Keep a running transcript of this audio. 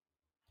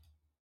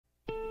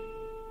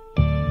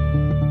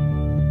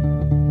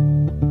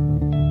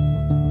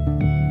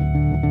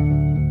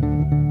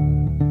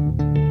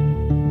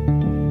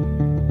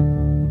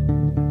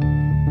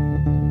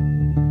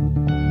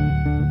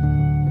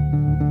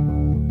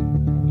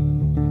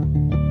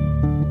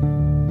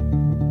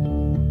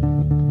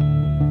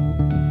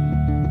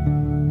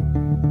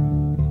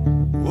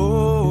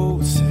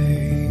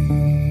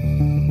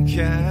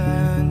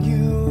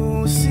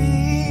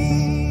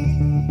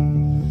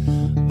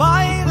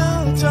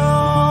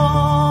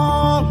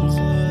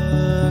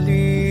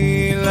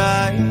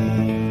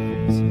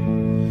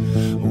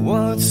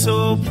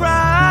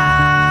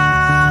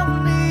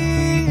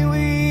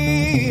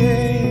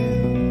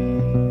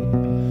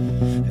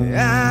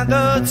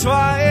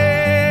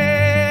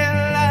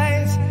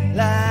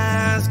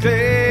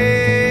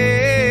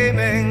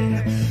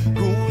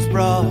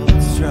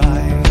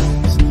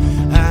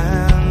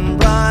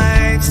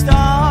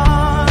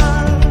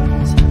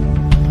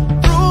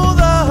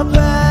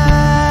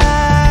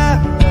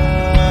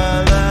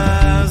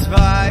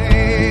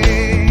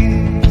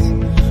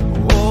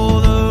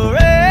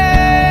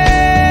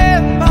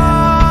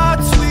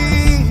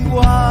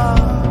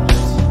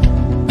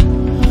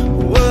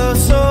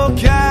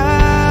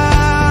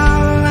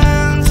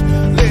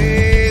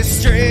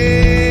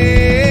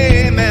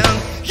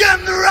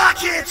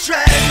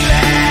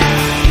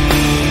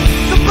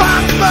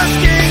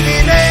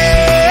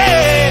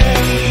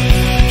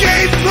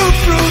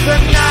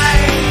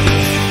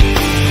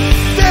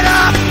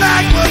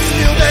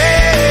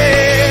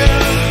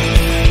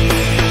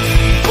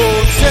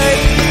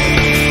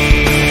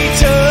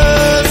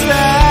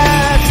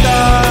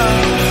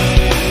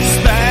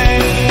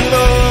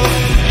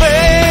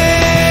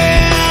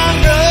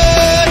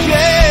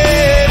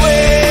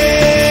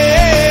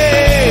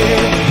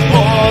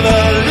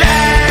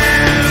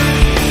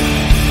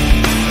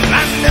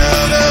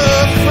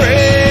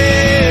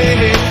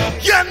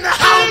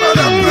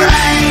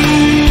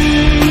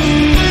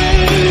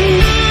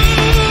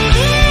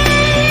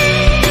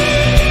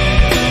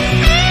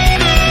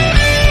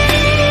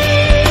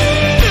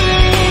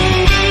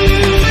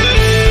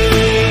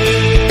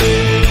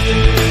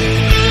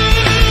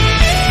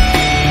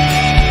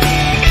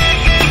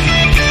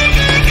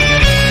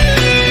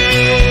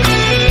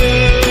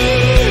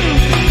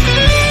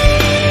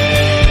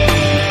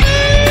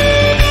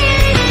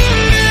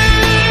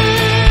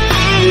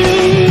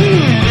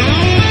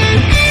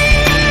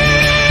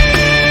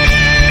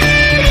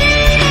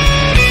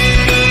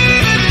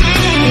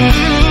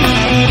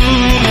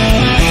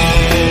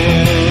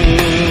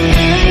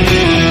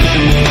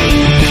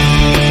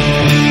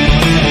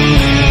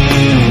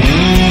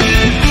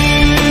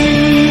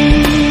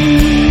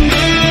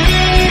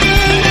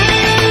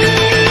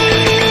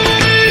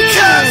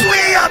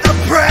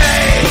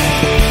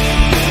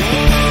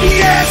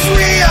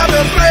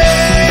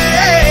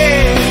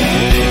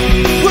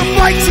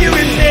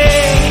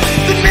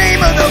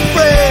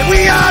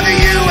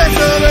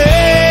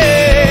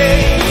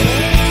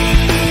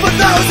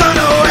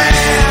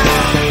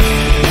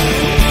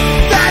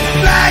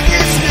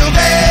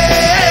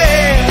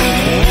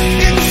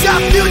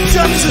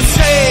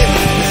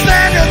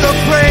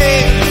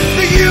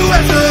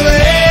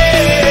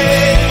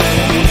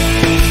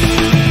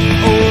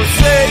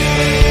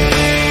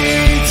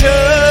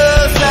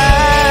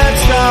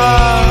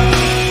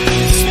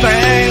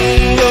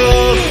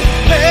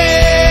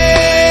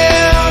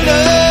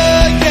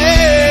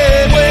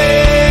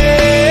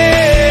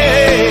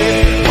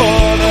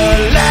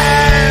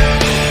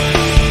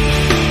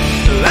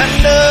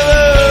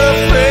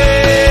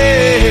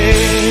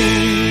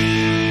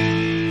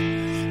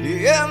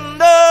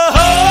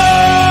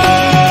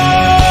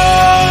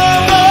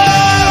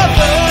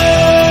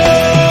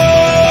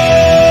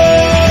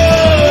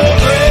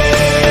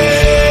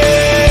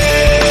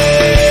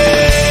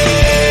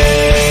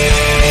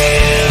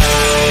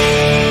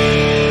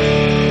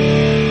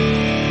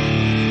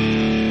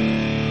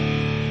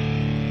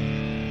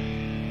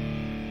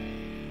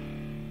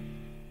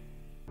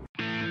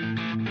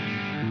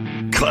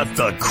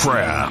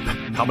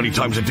How many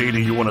times a day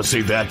do you want to say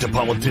that to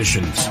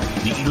politicians,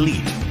 the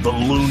elite, the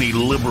loony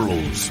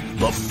liberals,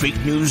 the fake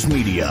news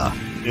media,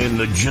 and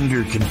the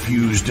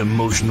gender-confused,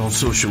 emotional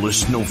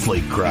socialist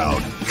snowflake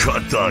crowd?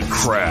 Cut the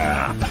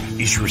crap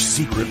is your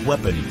secret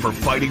weapon for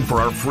fighting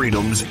for our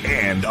freedoms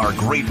and our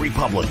great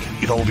republic.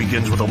 It all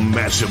begins with a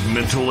massive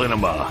mental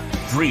enema,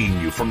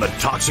 freeing you from the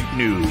toxic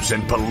news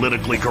and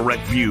politically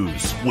correct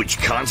views, which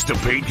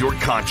constipate your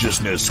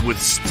consciousness with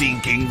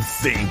stinking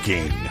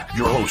thinking.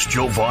 Your host,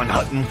 Joe Von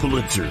Hutton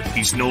Pulitzer.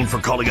 He's known for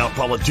calling out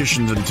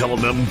politicians and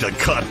telling them to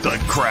cut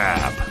the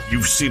crap.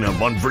 You've seen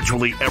him on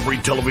virtually every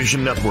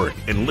television network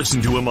and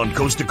listened to him on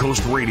Coast to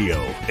Coast Radio.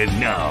 And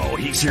now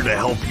he's here to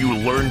help you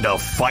learn to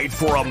fight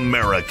for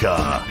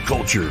America.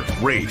 Culture,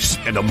 race,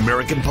 and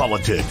American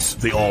politics.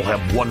 They all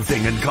have one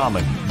thing in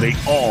common. They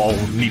all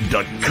need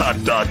to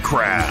cut the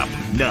crap.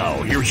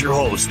 Now, here's your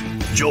host,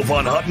 Joe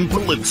Von Hutton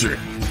Pulitzer.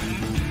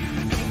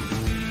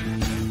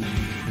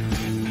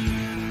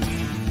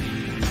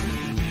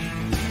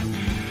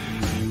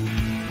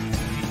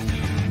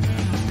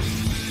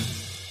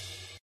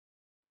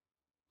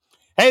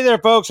 Hey there,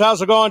 folks. How's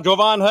it going? Joe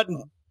Von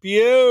Hutton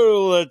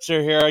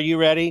Pulitzer here. Are you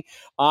ready?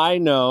 I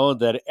know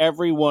that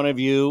every one of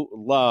you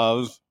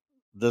loves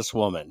this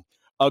woman.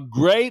 A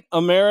great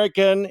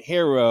American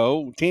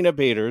hero, Tina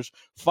Peters,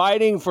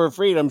 fighting for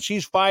freedom.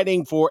 She's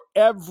fighting for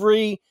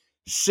every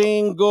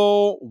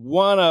single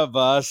one of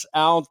us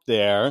out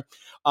there.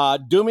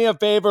 Do me a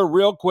favor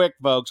real quick,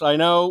 folks. I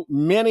know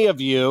many of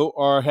you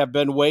have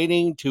been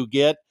waiting to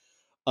get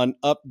an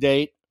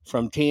update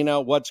from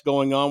Tina, what's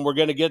going on. We're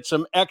going to get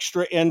some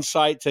extra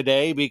insight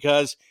today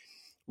because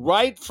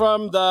right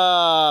from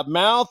the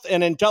mouth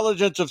and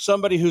intelligence of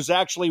somebody who's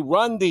actually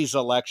run these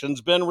elections,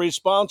 been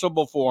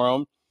responsible for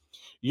them,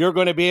 you're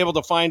going to be able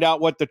to find out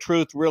what the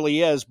truth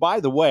really is. By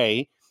the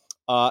way,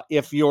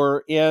 if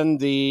you're in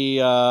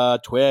the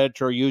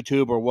Twitch or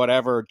YouTube or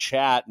whatever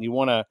chat and you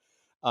want to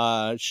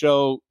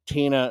show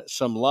Tina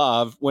some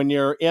love, when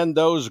you're in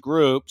those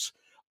groups,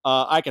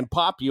 I can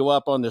pop you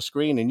up on the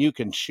screen and you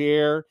can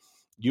share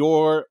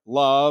your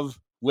love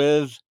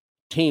with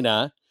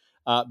Tina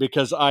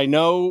because I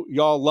know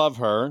y'all love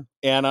her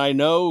and I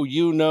know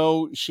you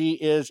know she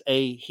is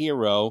a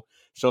hero.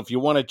 So if you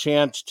want a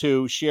chance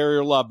to share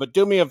your love, but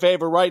do me a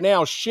favor right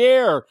now,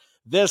 share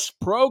this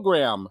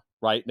program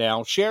right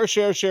now. Share,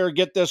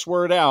 get this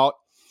word out.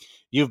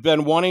 You've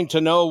been wanting to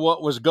know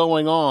what was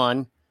going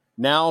on.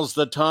 Now's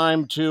the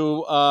time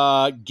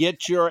to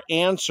get your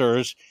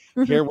answers.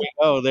 Here we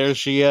go. There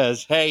she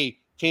is. Hey,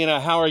 Tina,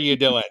 how are you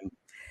doing?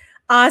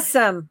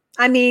 Awesome.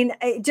 I mean,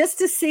 just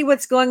to see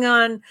what's going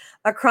on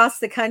across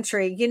the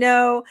country, you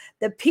know,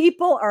 the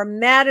people are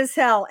mad as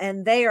hell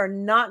and they are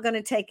not going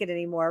to take it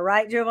anymore.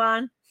 Right,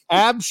 Jovan?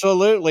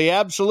 Absolutely.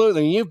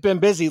 You've been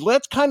busy.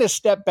 Let's kind of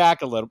step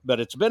back a little bit.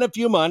 It's been a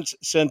few months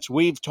since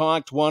we've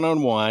talked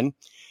one-on-one.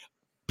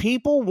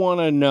 People want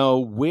to know,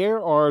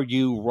 where are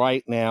you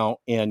right now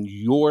in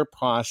your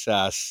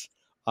process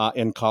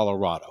in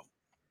Colorado?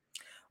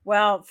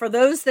 Well, for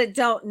those that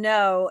don't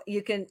know,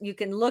 you can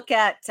look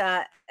at,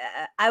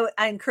 I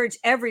encourage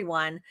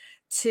everyone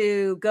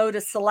to go to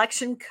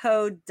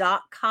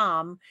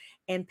selectioncode.com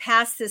and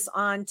pass this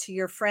on to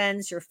your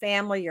friends, your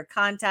family, your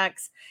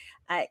contacts,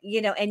 and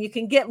you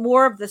can get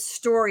more of the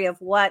story of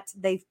what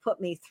they've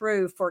put me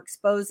through for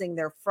exposing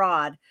their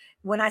fraud.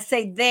 When I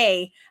say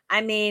they,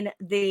 I mean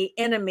the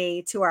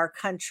enemy to our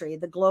country,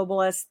 the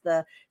globalists,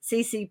 the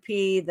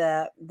CCP,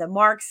 the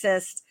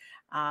Marxists.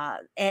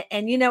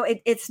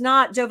 It's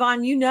not,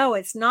 Jovan,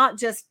 it's not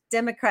just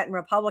Democrat and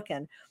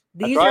Republican.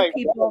 These are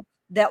people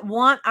that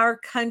want our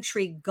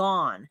country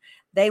gone.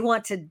 They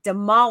want to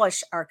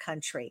demolish our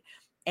country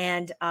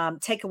and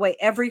take away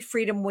every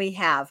freedom we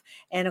have.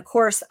 And of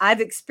course, I've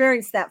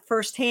experienced that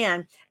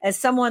firsthand as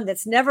someone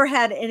that's never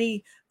had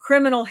any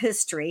criminal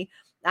history.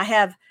 I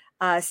have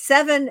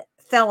 7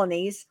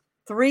 felonies,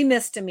 3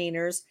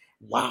 misdemeanors,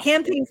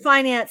 campaign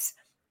finance,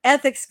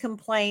 ethics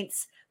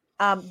complaints.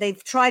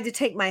 They've tried to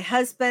take my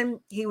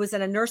husband. He was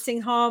in a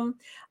nursing home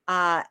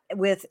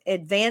with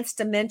advanced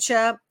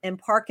dementia and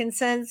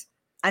Parkinson's.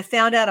 I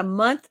found out a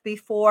month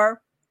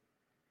before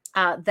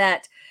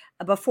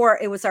before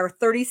it was our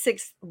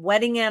 36th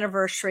wedding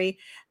anniversary,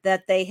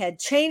 that they had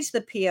changed the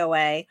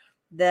POA.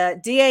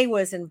 The DA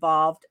was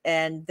involved,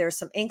 and there's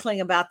some inkling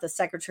about the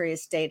Secretary of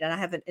State, and I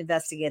haven't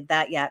investigated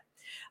that yet.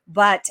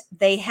 But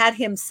they had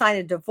him sign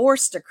a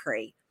divorce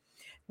decree,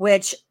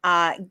 which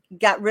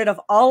got rid of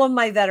all of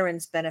my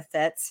veterans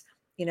benefits,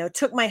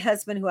 took my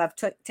husband, who I've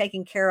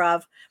taken care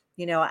of.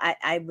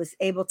 I was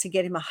able to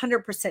get him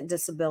 100%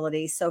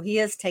 disability. So he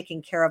is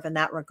taken care of in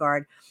that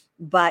regard,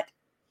 but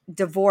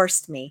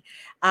divorced me.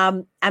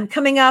 I'm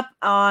coming up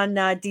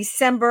on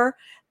December.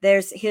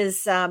 There's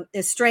his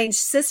estranged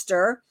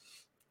sister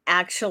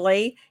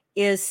actually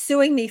is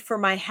suing me for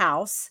my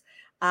house.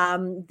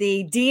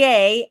 The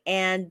DA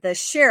and the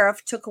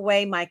sheriff took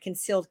away my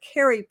concealed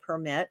carry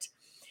permit.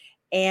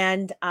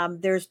 And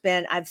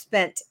I've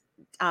spent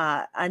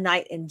a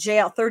night in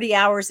jail, 30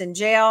 hours in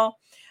jail.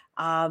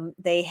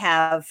 They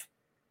have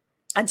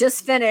I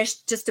just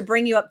finished, just to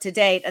bring you up to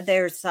date,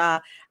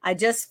 I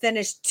just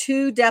finished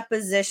 2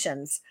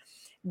 depositions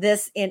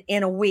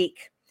in a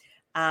week.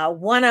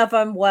 One of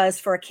them was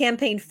for a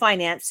campaign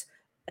finance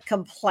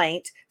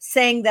complaint,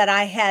 saying that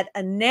I had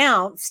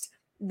announced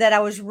that I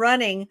was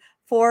running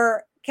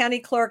for county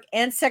clerk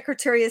and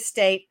secretary of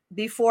state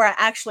before I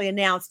actually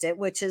announced it,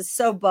 which is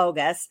so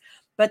bogus.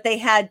 But they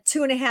had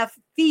 2.5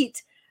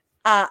 feet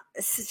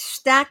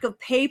stack of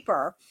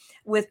paper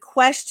with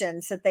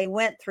questions that they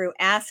went through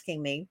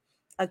asking me,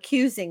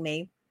 accusing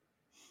me.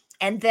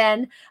 And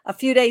then a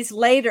few days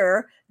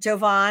later,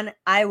 Jovan,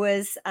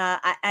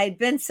 I'd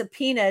been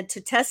subpoenaed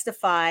to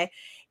testify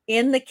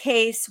in the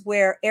case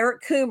where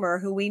Eric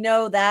Coomer, who we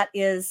know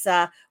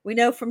we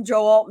know from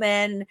Joe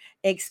Altman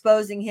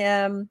exposing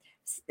him,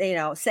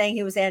 saying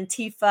he was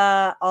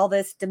Antifa, all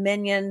this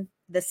Dominion,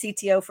 the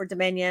CTO for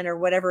Dominion or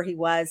whatever he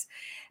was,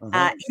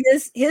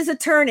 his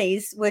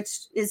attorneys,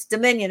 which is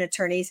Dominion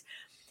attorneys,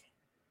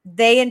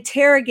 they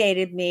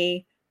interrogated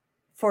me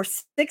for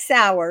 6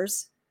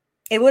 hours.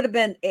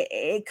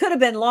 It could have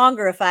been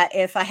longer if I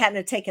hadn't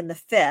have taken the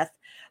 5th,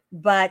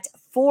 but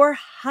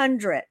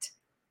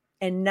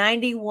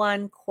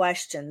 491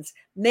 questions,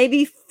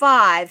 maybe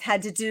 5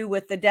 had to do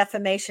with the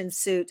defamation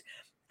suit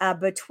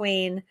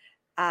between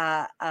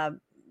Eric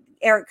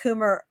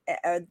Coomer,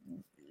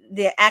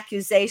 the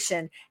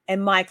accusation,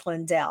 and Mike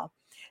Lindell.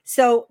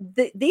 So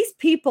these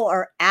people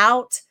are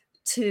out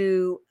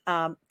to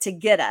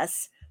get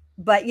us.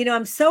 But,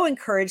 I'm so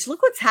encouraged.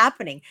 Look what's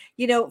happening.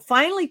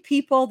 Finally,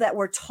 people that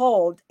were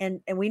told,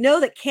 and we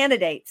know that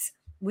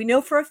we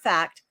know for a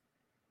fact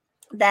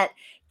that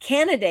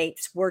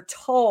candidates were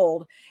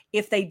told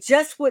if they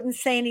just wouldn't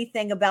say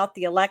anything about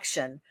the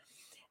election,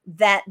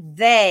 that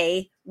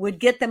they would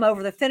get them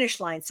over the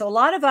finish line. So a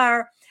lot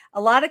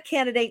of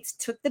candidates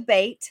took the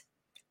bait,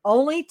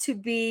 only to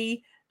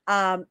be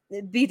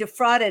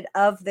defrauded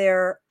of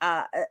their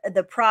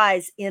the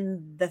prize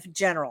in the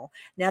general.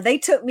 Now, they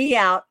took me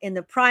out in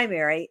the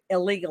primary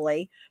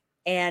illegally,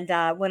 and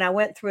when I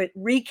went through it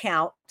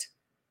recount,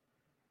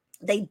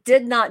 they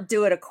did not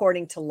do it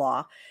according to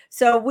law.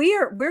 So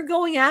we're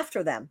going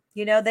after them.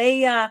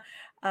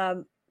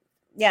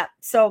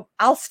 So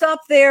I'll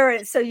stop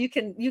there so you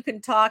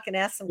can talk and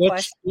ask some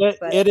questions.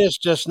 It is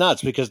just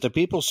nuts because the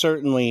people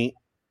certainly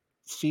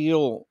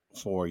feel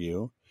for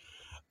you.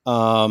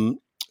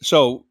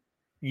 So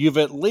you've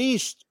at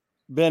least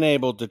been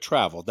able to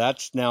travel.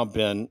 That's now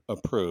been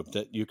approved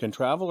that you can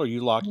travel, or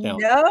you locked down?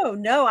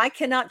 No, I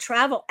cannot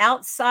travel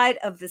outside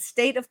of the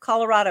state of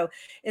Colorado.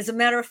 As a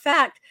matter of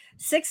fact,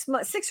 6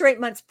 or 8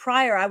 months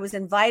prior, I was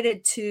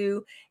invited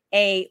to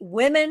a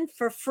Women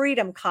for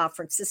Freedom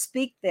conference to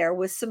speak there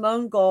with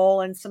Simone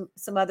Gold and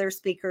some other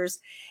speakers.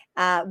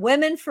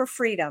 Women for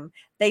Freedom.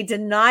 They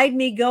denied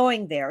me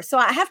going there. So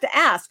I have to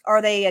ask,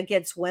 are they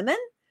against women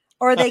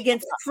or are they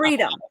against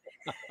freedom?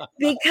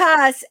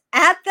 Because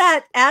at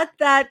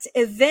that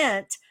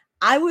event,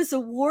 I was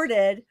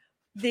awarded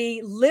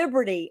the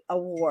Liberty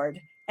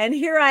Award. And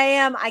here I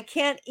am. I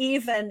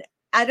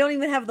don't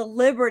even have the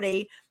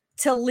liberty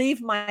to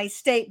leave my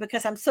state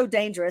because I'm so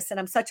dangerous and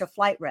I'm such a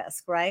flight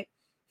risk, right?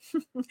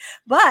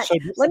 But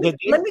let me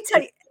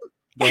tell you.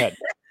 Go ahead.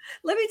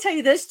 Let me tell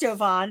you this,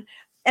 Jovan.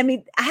 I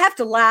mean, I have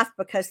to laugh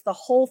because the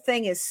whole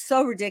thing is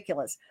so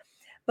ridiculous.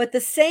 But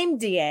the same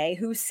DA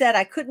who said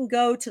I couldn't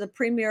go to the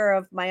premiere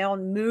of my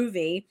own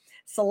movie,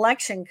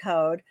 Selection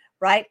Code,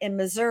 right, in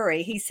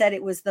Missouri, he said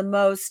it was the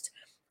most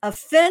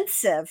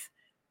offensive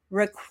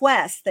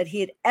request that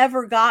he had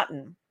ever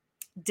gotten,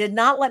 did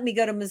not let me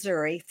go to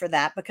Missouri for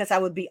that because I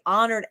would be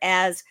honored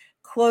as,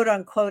 quote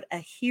unquote, a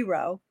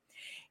hero,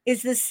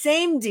 is the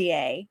same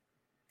DA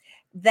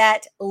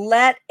that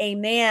let a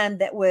man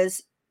that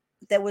was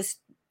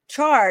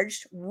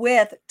charged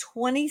with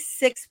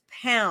 26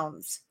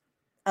 pounds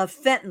of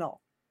fentanyl,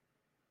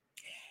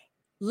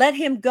 let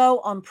him go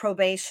on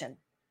probation.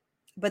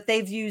 But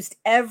they've used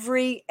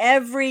every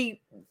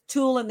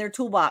tool in their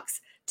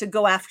toolbox to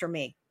go after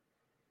me.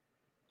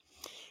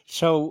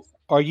 So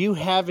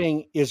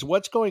is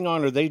what's going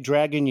on? Are they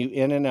dragging you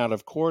in and out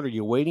of court? Are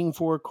you waiting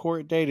for a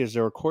court date? Is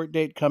there a court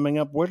date coming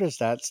up? Where does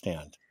that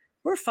stand?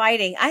 We're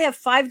fighting. I have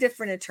 5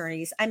 different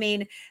attorneys. I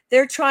mean,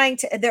 they're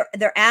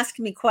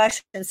asking me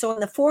questions. So in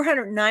the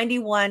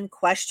 491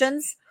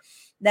 questions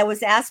that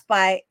was asked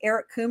by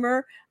Eric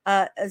Coomer,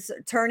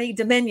 attorney,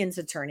 Dominion's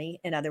attorney,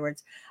 in other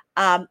words,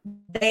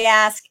 they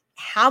asked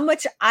how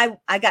much I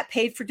got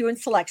paid for doing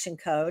Selection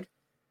Code.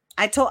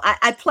 I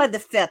pled the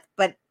 5th,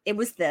 but it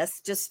was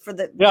this just for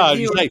the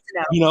viewers to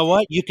know. You know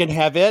what? You can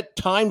have it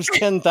times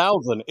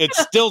 10,000.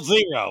 It's still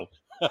 0.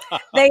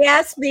 They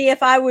asked me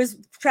if I was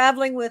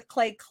traveling with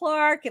Clay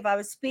Clark, if I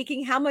was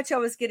speaking, how much I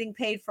was getting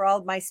paid for all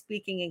of my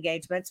speaking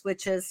engagements,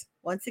 which is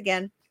once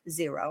again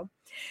 0.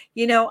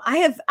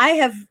 I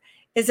have,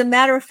 as a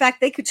matter of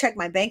fact, they could check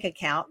my bank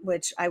account,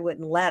 which I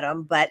wouldn't let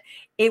them, but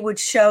it would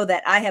show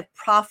that I have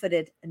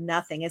profited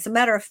nothing. As a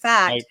matter of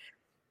fact,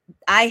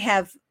 I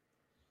have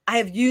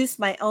used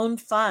my own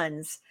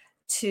funds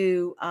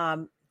to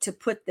to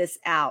put this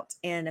out.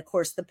 And of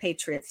course, the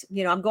Patriots,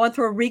 I'm going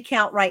through a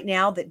recount right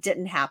now that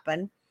didn't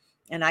happen.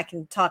 And I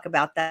can talk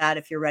about that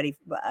if you're ready,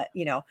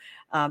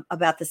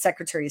 about the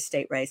Secretary of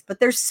State race. But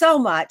there's so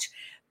much,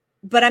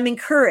 but I'm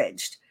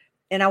encouraged.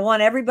 And I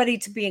want everybody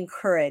to be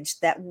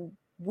encouraged that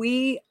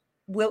we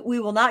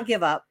will not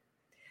give up.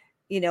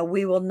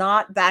 We will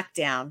not back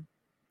down,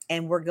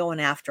 and we're going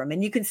after them.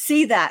 And you can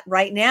see that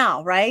right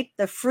now, right?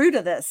 The fruit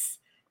of this.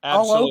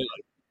 Absolutely. All over.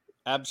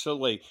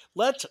 Absolutely.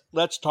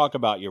 Let's talk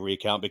about your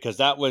recount, because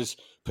that was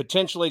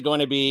potentially going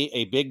to be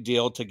a big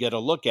deal to get a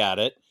look at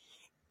it.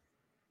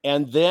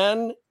 And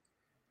then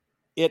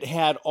it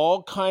had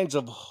all kinds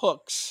of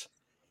hooks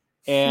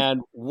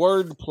and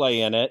wordplay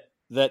in it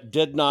that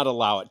did not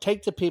allow it.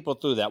 Take the people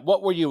through that.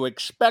 What were you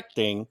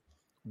expecting?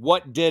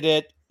 What did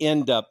it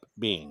end up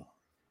being?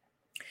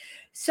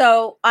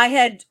 So I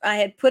had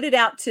put it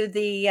out to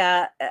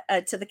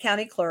the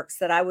county clerks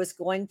that I was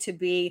going to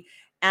be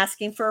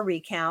asking for a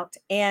recount,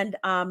 and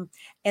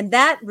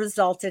that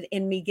resulted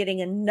in me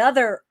getting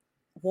another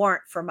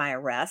warrant for my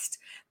arrest,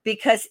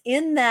 because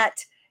in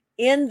that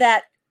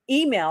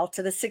email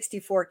to the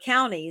 64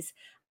 counties,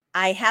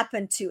 I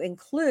happened to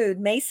include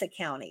Mesa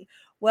County.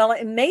 Well,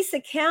 in Mesa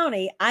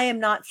County, I am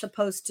not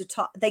supposed to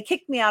talk. They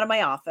kicked me out of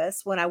my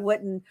office when I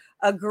wouldn't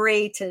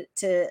agree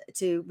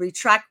to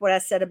retract what I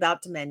said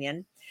about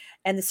Dominion.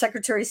 And the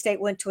Secretary of State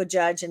went to a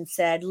judge and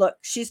said, look,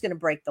 she's going to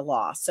break the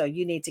law, so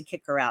you need to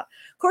kick her out.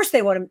 Of course,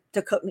 they wanted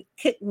to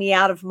kick me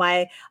out of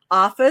my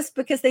office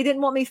because they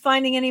didn't want me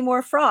finding any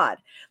more fraud.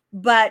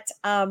 But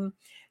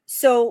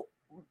so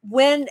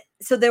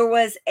there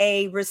was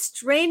a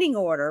restraining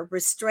order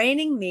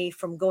restraining me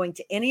from going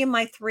to any of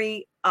my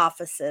 3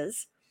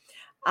 offices,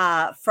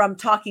 from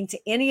talking to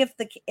any of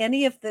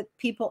the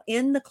people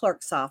in the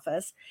clerk's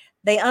office.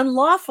 They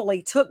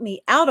unlawfully took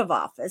me out of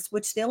office,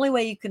 which the only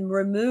way you can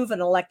remove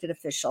an elected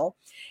official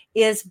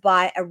is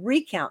by a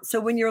recount. So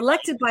when you're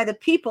elected by the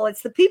people,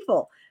 it's the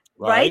people,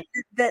 right?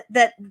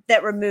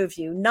 That remove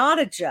you, not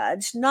a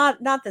judge, not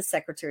the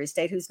Secretary of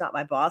State, who's not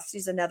my boss.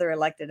 She's another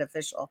elected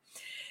official.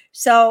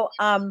 So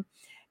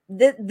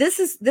this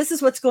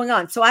is what's going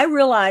on. So I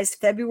realized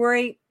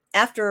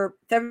after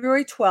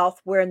February 12th,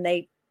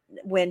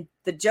 when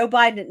the Joe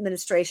Biden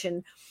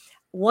administration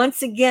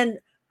once again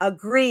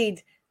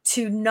agreed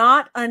to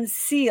not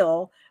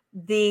unseal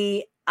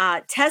the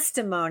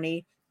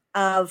testimony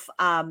of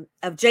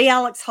J.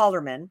 Alex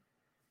Halderman,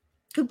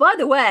 who, by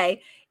the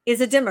way,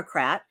 is a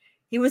Democrat.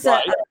 He was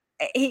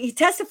he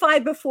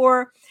testified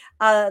before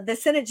the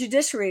Senate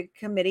Judiciary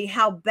Committee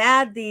how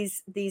bad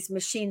these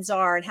machines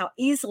are and how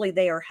easily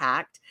they are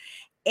hacked.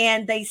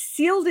 And they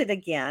sealed it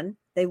again.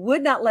 They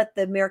would not let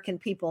the American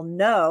people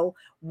know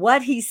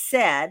what he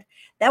said.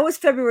 That was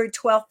February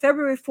 12th.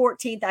 February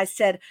 14th, I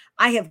said,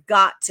 I've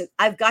got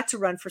to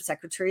run for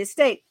Secretary of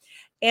State.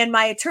 And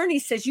my attorney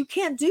says, you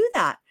can't do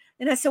that.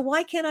 And I said,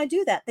 why can't I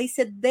do that? They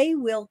said, they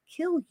will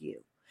kill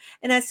you.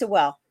 And I said,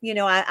 well,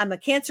 I'm a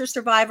cancer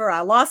survivor.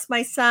 I lost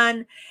my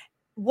son.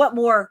 What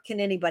more can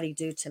anybody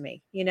do to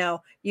me? You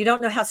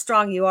don't know how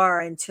strong you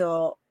are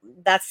until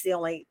that's the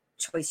only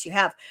choice you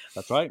have.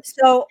 That's right.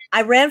 So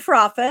I ran for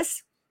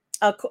office.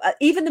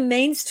 Even the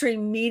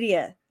mainstream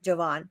media,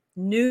 Jovan,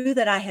 knew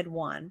that I had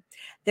won.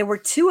 There were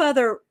 2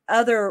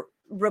 other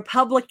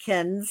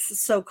Republicans,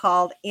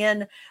 so-called,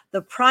 in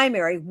the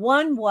primary.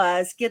 One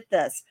was, get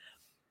this,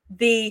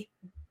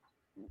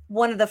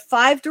 one of the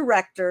 5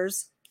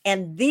 directors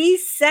and the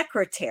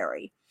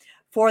secretary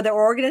for the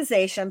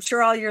organization. I'm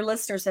sure all your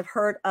listeners have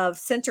heard of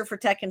Center for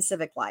Tech and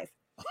Civic Life,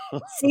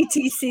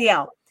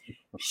 CTCL.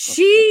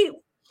 She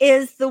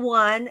is the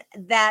one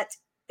that,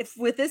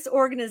 with this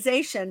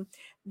organization,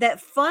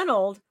 that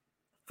funneled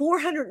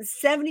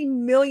 470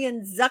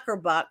 million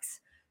Zuckerbucks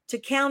to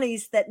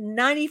counties that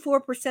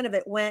 94% of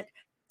it went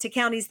to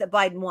counties that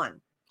Biden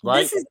won.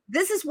 Right.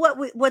 This is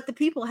what the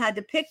people had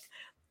to pick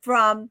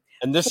from.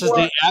 And this is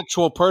the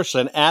actual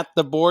person at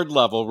the board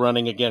level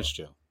running against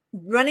you.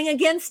 Running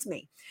against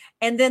me.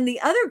 And then the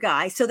other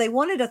guy, so they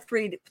wanted a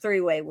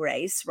three-way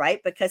race, right?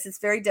 Because it's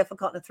very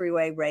difficult in a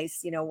 3-way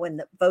race, when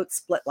the votes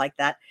split like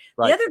that.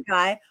 Right. The other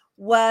guy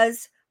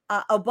was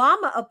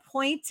Obama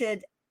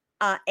appointed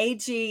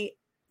AG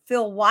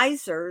Phil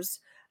Weiser's.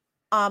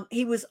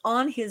 He was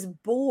on his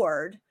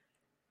board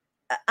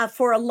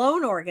for a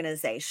loan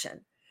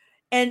organization.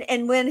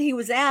 And when he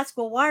was asked,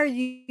 well, why are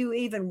you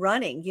even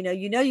running?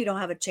 You don't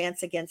have a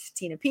chance against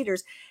Tina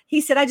Peters.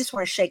 He said, I just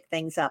want to shake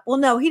things up. Well,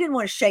 no, he didn't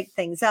want to shake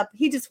things up.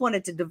 He just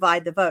wanted to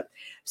divide the vote.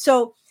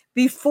 So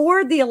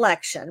before the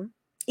election,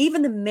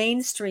 even the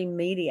mainstream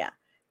media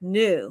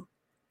knew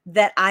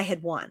that I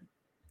had won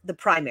the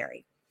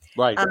primary.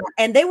 Right.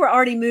 And they were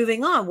already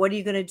moving on. What are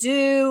you going to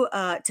do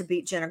to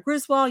beat Jenna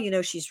Griswold?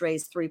 She's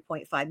raised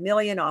 $3.5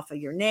 million off of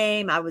your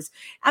name. I was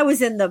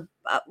in the,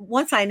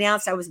 once I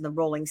announced, I was in the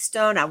Rolling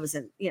Stone. I was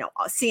in,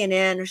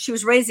 CNN. She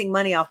was raising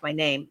money off my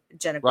name,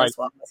 Jenna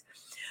Griswold was.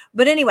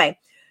 But anyway,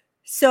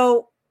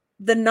 so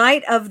the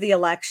night of the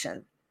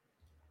election,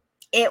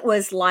 it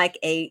was like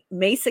a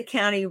Mesa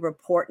County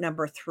Report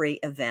number 3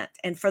 event.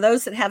 And for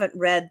those that haven't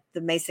read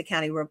the Mesa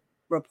County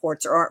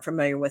reports or aren't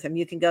familiar with them,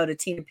 you can go to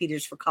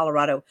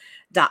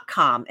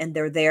tinapetersforcolorado.com, and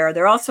they're there.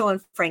 They're also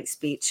on Frank's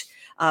Speech.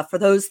 For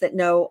those that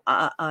know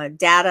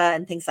data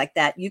and things like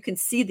that, you can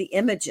see the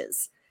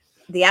images,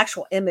 the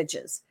actual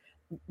images.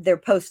 They're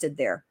posted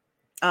there.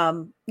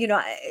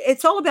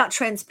 It's all about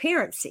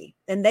transparency,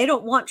 and they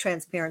don't want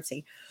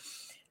transparency.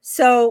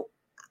 So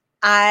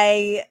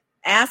I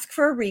asked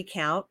for a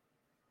recount.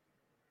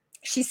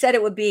 She said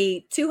it would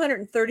be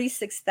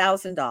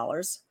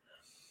 $236,000.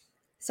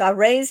 So I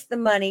raised the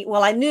money.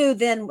 Well, I knew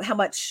then how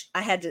much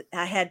I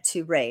had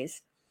to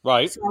raise.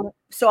 Right.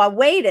 So I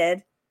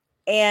waited,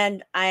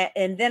 and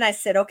then I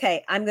said,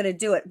 okay, I'm going to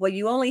do it. Well,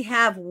 you only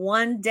have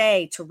one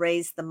day to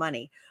raise the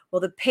money. Well,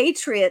 the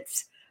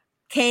Patriots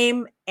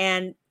came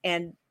and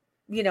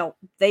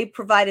they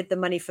provided the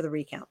money for the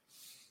recount.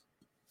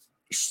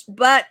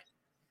 But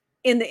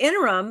in the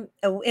interim,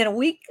 in a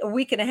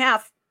week and a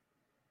half,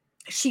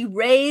 she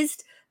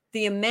raised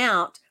the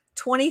amount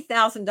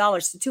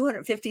 $20,000 to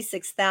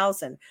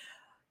 $256,000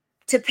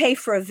 to pay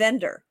for a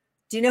vendor.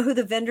 Do you know who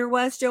the vendor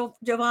was,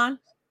 Jovan?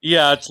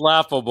 Yeah, it's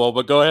laughable,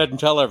 but go ahead and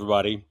tell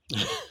everybody.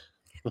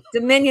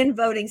 Dominion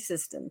Voting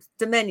Systems.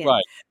 Dominion.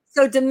 Right.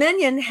 So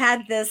Dominion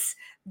had this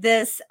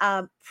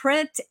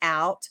print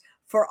out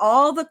for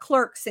all the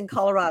clerks in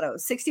Colorado,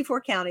 64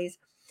 counties,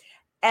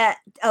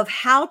 of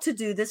how to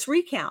do this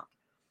recount,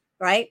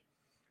 right?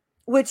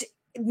 Which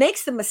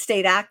makes them a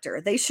state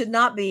actor. They should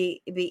not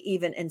be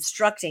even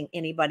instructing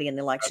anybody in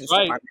the elections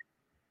department.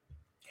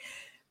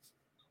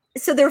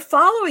 So they're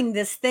following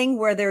this thing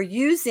where they're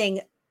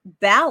using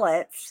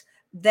ballots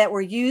that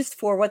were used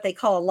for what they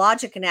call a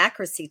logic and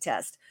accuracy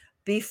test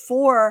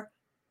before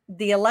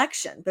the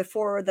election,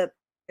 before the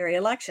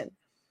election.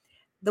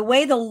 The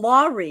way the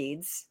law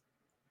reads,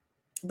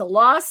 the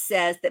law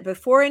says that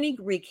before any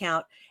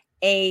recount,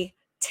 a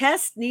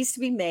test needs to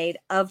be made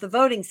of the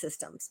voting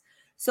systems.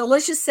 So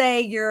let's just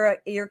say you're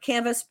a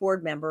Canvas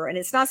board member, and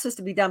it's not supposed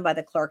to be done by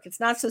the clerk.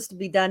 It's not supposed to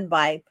be done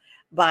by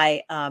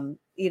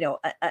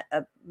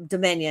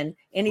Dominion,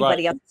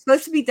 anybody else. It's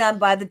supposed to be done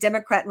by the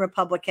Democrat and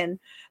Republican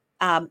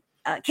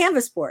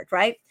Canvas board,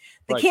 right?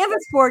 The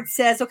Canvas board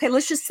says, okay,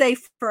 let's just say,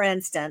 for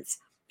instance,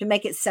 to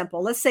make it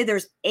simple, let's say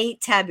there's 8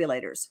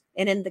 tabulators.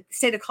 And in the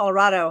state of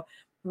Colorado,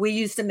 we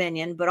use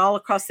Dominion, but all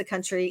across the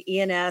country,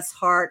 ENS,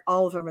 HART,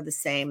 all of them are the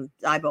same.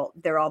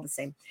 They're all the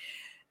same.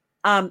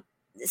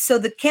 So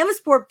the Canvas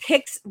board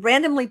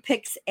randomly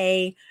picks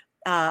a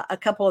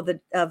couple of the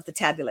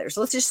tabulators.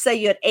 Let's just say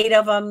you had 8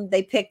 of them.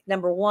 They picked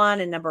number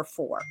 1 and number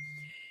 4.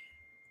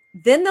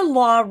 Then the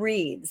law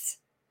reads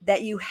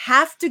that you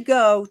have to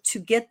go to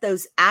get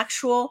those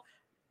actual,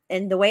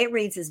 and the way it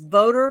reads is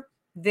voter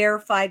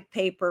verified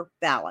paper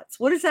ballots.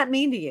 What does that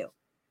mean to you?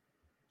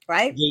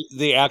 Right?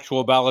 The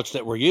actual ballots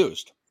that were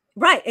used.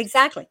 Right,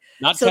 exactly.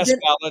 Not test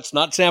ballots,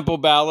 not sample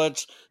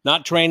ballots,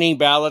 not training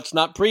ballots,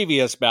 not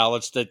previous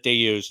ballots that they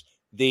used.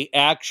 The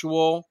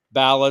actual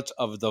ballots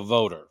of the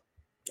voter.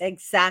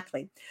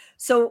 Exactly.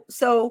 So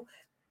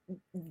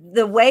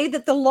the way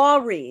that the law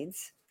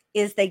reads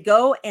is they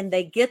go and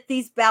they get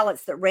these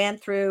ballots that ran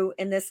through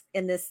in this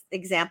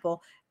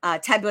example,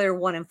 tabulator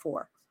 1 and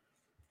 4,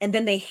 and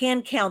then they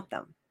hand count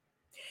them.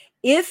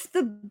 If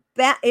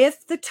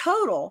the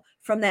total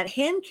from that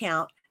hand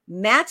count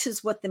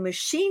matches what the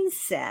machine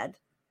said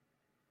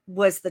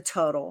was the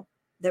total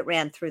that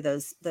ran through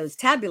those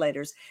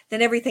tabulators,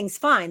 then everything's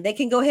fine. They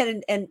can go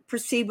ahead and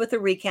proceed with the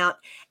recount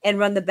and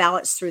run the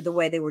ballots through the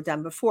way they were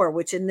done before,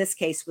 which in this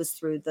case was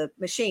through the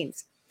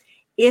machines.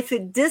 If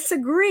it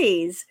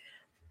disagrees,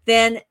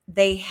 then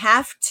they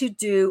have to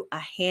do a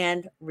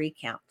hand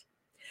recount.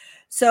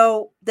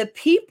 So the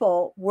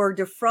people were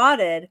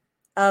defrauded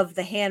of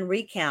the hand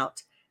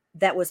recount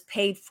that was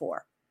paid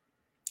for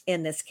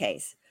in this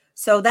case.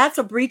 So that's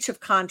a breach of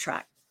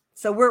contract.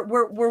 So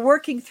we're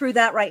working through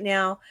that right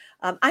now.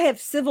 I have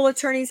civil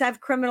attorneys, I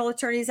have criminal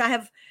attorneys, I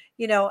have,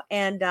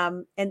 and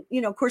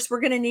of course we're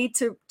going to need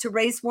to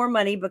raise more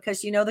money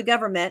because, the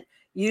government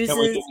uses.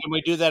 Can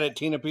we do that at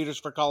Tina Peters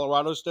for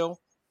Colorado still?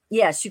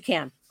 Yes, you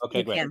can.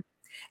 Okay, great.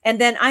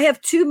 And then I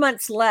have 2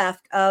 months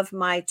left of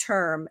my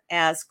term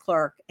as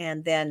clerk,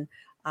 and then,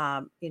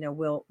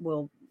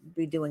 we'll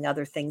be doing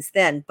other things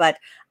then. But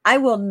I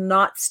will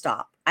not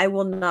stop. I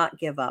will not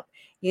give up.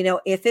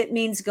 If it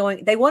means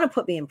they want to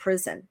put me in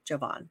prison,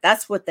 Jovan.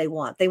 That's what they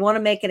want. They want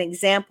to make an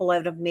example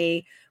out of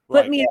me,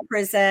 put me in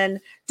prison.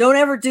 Don't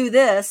ever do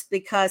this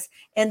because,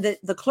 and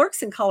the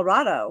clerks in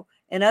Colorado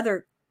and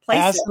other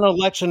places. As an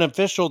election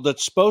official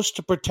that's supposed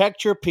to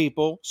protect your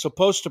people,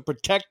 supposed to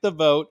protect the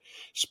vote,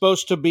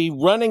 supposed to be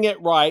running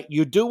it right,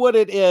 you do what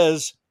it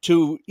is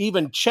to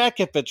even check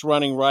if it's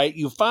running right.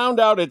 You found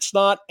out it's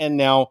not, and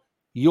now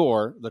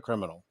you're the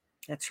criminal.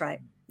 That's right.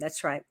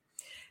 That's right.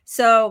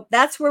 So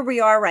that's where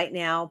we are right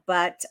now.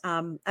 But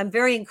I'm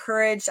very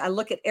encouraged. I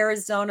look at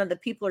Arizona. The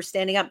people are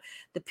standing up.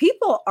 The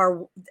people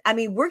are,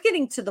 we're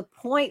getting to the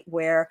point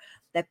where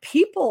the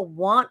people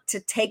want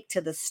to take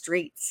to the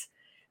streets.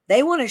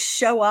 They want to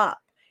show up.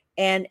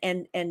 And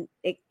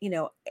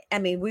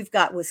we've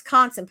got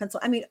Wisconsin,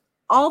 Pennsylvania,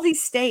 all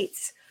these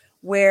states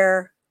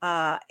where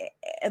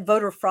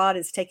voter fraud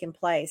has taken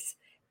place.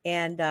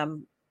 And,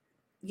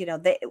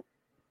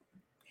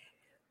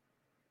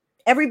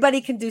 everybody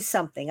can do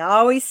something. I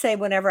always say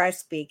whenever I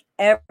speak,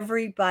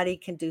 everybody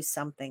can do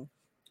something.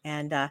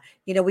 And,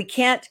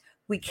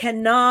 we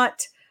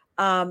cannot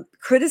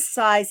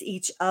criticize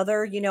each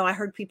other. I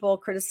heard people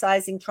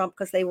criticizing Trump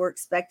because they were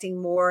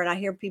expecting more. And I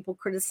hear people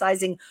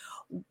criticizing,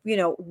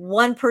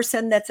 one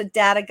person that's a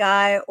data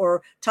guy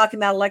or talking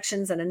about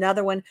elections and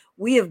another one.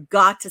 We have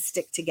got to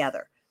stick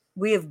together.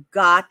 We have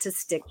got to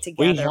stick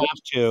together. We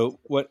have to.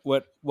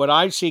 What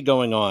I see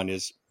going on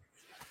is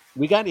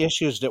we got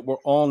issues that we're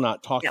all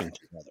not talking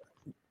together.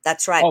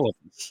 That's right. All of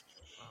us.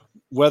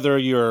 Whether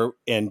you're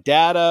in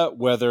data,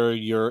 whether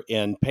you're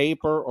in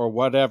paper or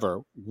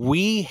whatever,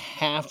 we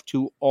have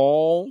to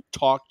all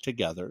talk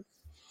together,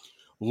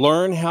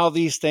 learn how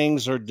these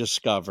things are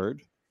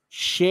discovered,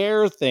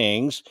 share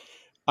things.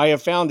 I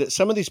have found that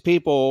some of these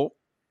people,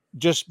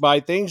 just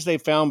by things they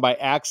found by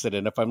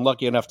accident, if I'm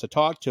lucky enough to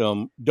talk to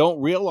them, don't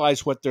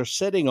realize what they're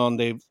sitting on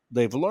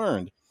they've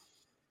learned.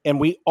 And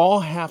we all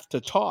have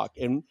to talk.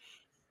 And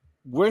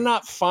we're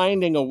not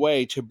finding a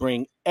way to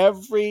bring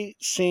every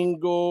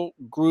single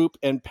group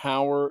and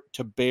power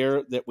to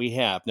bear that we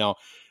have. Now,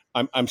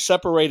 I'm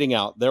separating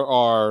out. There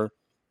are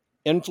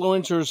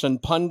influencers and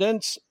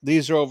pundits.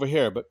 These are over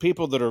here. But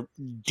people that are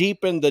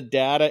deep in the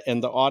data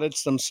and the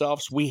audits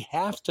themselves, we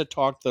have to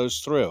talk those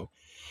through.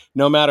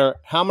 No matter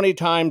how many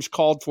times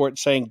called for it,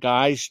 saying,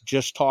 guys,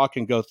 just talk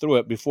and go through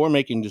it before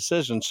making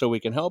decisions so we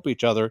can help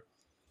each other.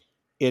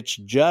 It's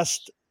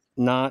just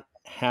not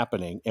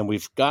happening, and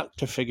we've got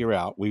to figure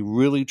out. We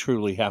really,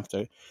 truly have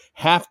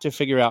to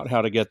figure out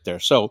how to get there.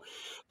 So,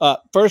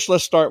 first,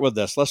 let's start with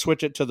this. Let's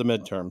switch it to the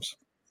midterms,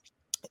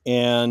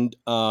 and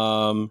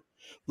I'm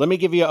going to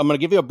give you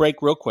a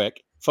break real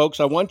quick, folks.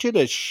 I want you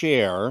to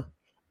share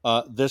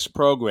this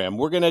program.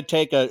 We're going to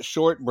take a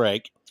short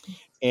break,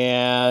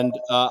 and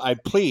I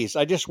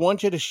just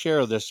want you to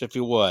share this if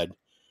you would,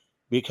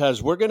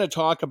 because we're going to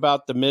talk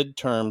about the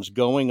midterms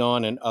going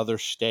on in other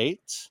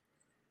states.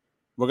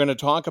 We're going to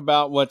talk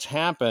about what's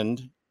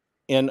happened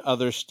in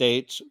other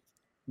states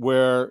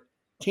where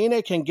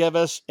Tina can give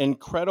us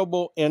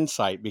incredible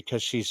insight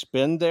because she's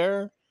been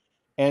there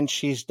and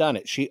she's done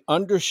it. She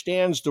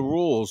understands the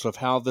rules of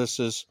how this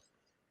is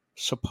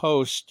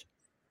supposed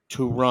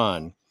to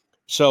run.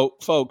 So,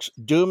 folks,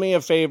 do me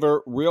a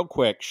favor real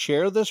quick.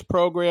 Share this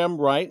program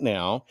right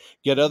now.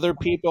 Get other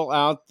people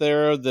out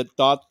there that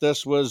thought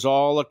this was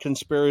all a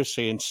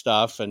conspiracy and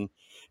stuff, and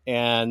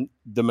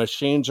the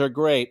machines are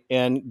great,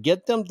 and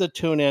get them to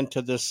tune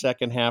into this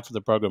second half of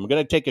the program. We're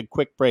going to take a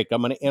quick break.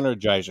 I'm going to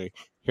energize you.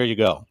 Here you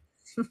go.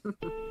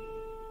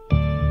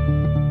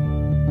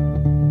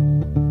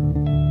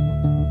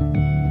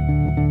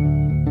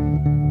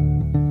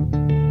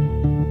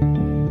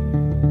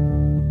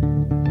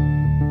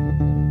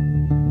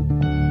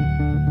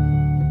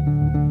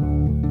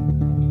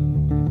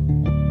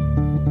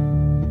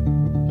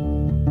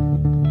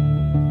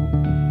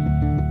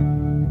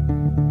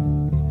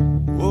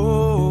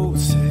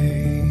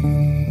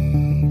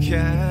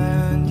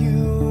 Can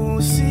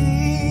you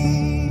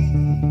see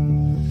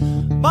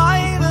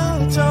by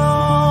the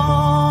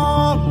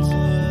dawn's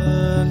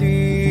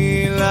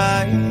early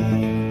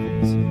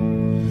light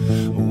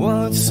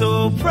what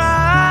so proudly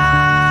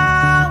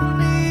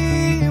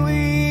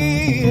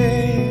we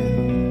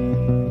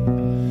hailed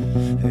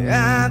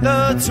at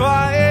the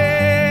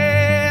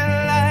twilight's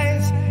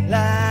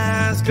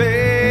last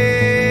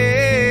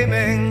gleaming,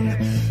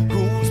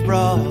 whose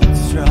broad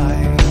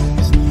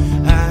stripes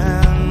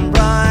and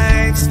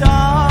bright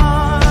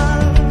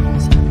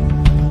stars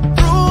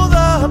through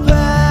the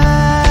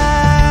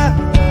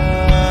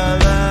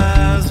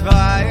perilous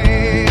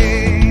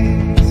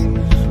fights,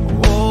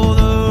 oh,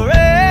 the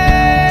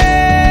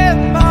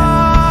ramparts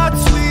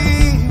we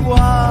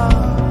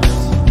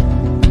watched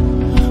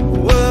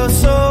were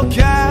so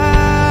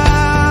gallantly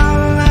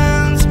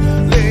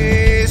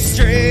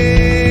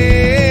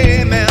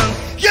streaming,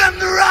 and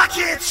the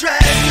rockets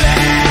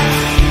trembling,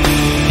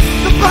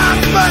 the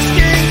bombs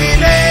bursting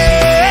in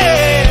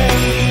air,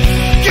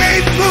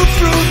 gave proof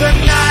through the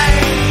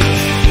night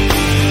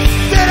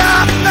that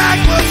our flag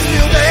was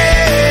still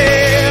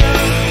there.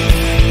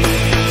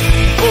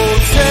 Oh,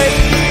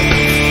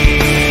 traitors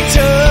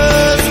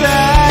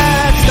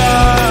that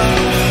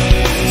star-spangled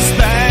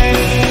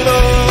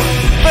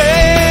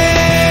banner,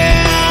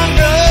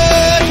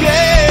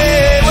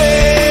 yeah,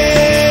 wave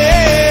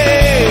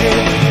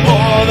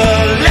for the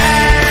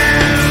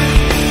land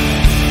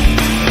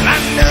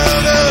under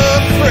the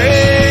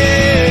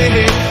praise.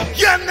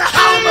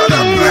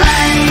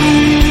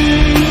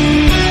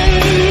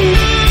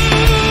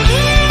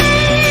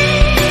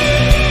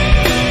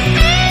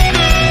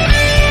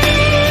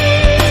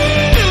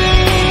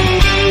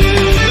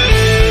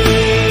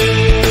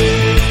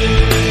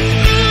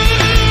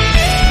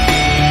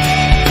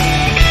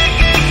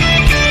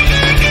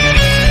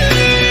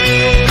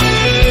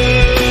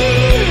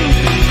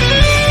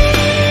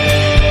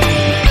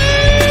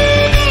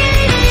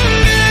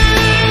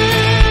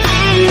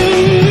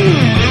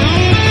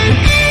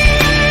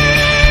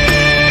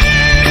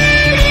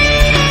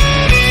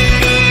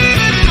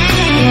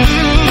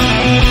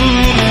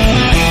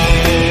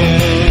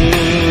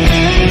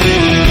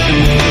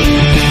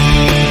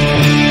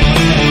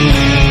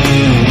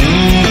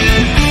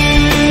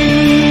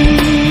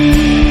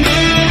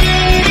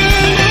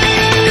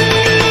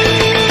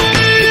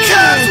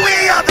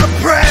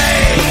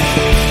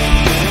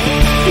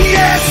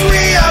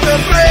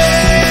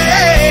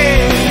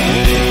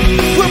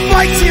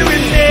 right here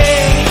in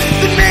name,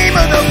 the name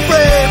of the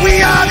brave.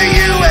 We are the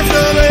U.S.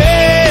 of A.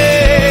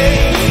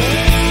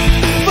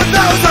 For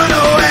those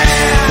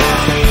unaware,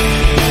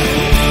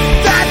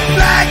 that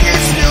flag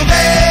is still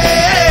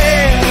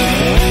there.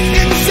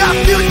 It's our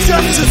future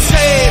to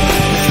save,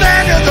 this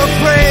land of the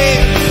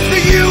brave,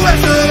 the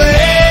U.S. of A.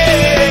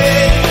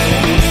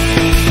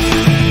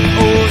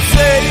 Oh,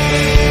 say,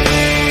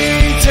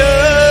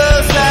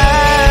 just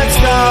that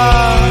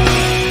star,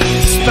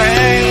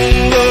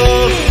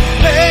 spangled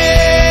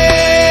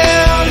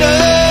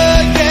banner,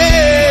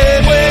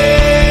 yeah,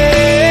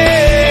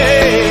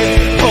 wave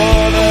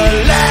for the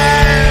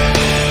land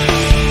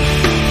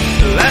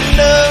of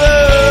the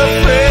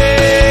free,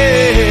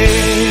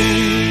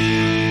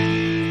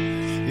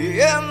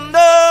 and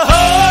the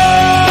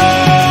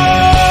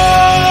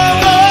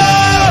home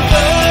of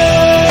the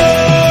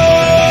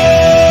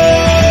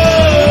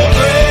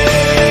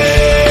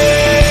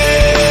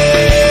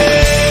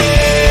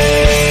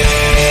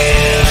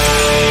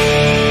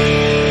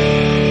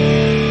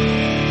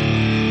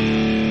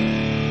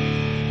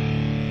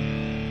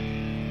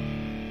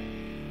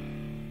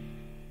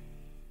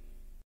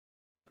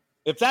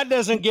If that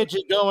doesn't get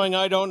you going,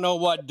 I don't know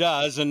what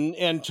does.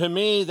 And to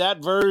me,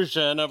 that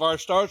version of our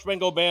Star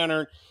Spangled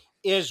Banner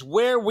is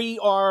where we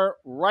are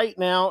right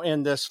now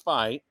in this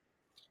fight.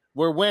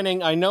 We're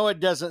winning. I know it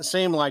doesn't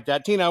seem like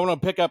that. Tina, I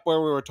want to pick up where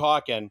we were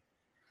talking.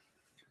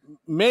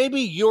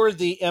 Maybe you're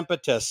the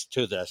impetus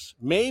to this.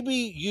 Maybe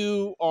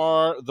you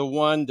are the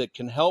one that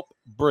can help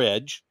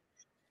bridge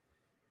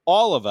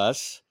all of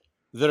us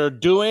that are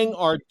doing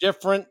our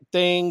different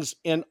things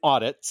in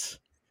audits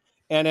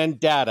and in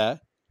data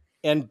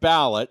and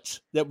ballots,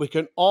 that we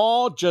can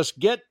all just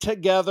get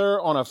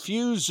together on a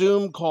few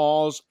Zoom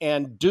calls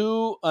and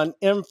do an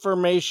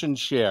information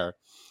share.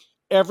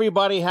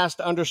 Everybody has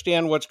to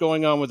understand what's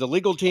going on with the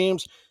legal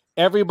teams.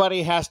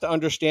 Everybody has to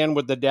understand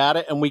with the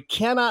data, and we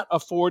cannot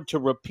afford to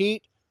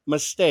repeat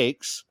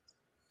mistakes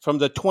from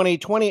the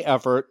 2020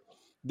 effort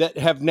that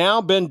have now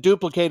been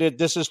duplicated.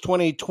 This is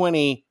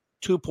 2020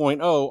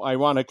 2.0,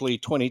 ironically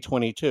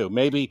 2022.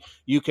 Maybe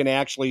you can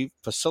actually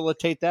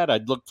facilitate that.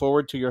 I'd look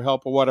forward to your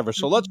help or whatever.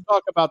 So let's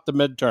talk about the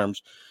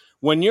midterms.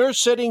 When you're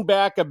sitting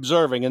back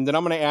observing, and then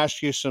I'm going to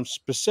ask you some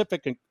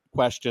specific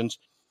questions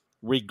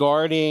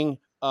regarding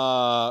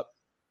what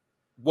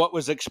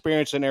was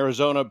experienced in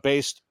Arizona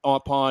based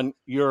upon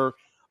your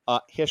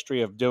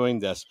history of doing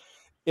this.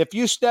 If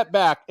you step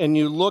back and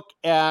you look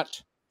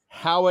at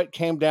how it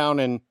came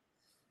down in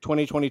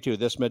 2022,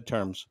 this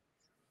midterms,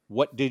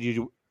 what did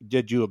you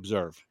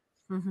observe?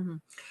 Mm-hmm.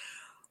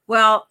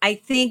 Well, I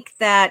think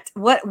that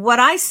what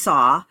I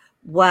saw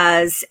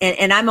was,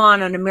 and I'm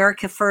on an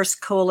America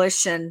First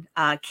Coalition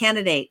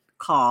candidate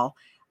call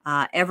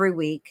every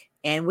week,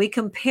 and we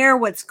compare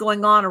what's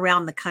going on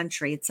around the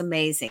country. It's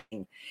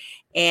amazing.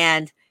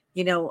 And,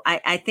 you know,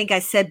 I think I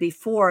said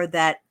before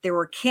that there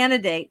were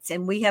candidates,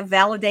 and we have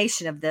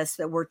validation of this,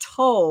 that were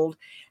told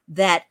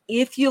that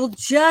if you'll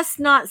just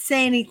not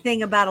say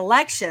anything about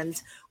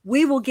elections,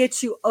 we will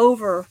get you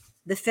over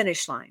the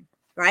finish line,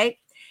 right?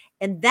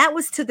 And that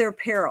was to their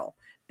peril,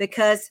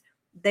 because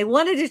they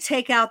wanted to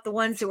take out the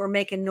ones that were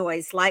making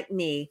noise, like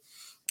me,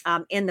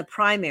 in the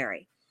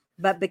primary.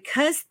 But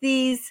because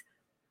these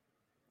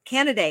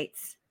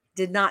candidates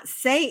did not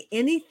say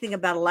anything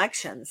about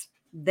elections,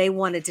 they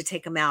wanted to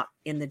take them out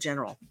in the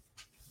general.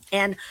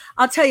 And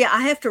I'll tell you,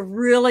 I have to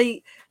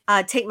really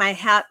take my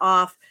hat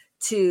off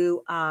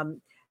to,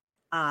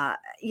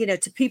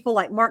 to people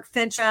like Mark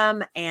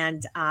Fincham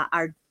and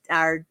our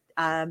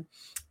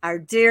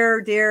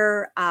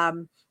dear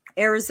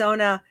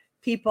Arizona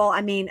people.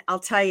 I mean, I'll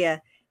tell you,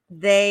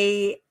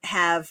 they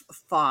have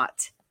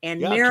fought. And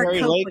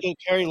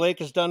Carrie Lake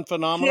has done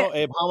phenomenal.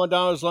 Abe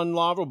Hamadon has done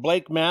phenomenal.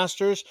 Blake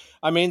Masters.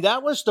 I mean,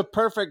 that was the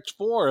perfect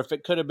four if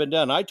it could have been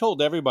done. I told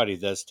everybody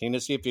this, Tina,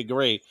 see if you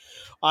agree.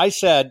 I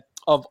said,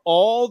 of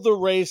all the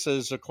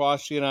races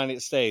across the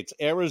United States,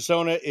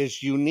 Arizona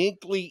is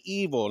uniquely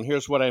evil. And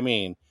here's what I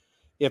mean.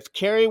 If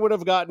Kerry would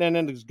have gotten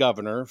in as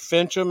governor,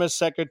 Fincham as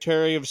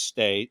Secretary of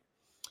State,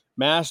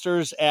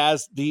 Masters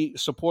as the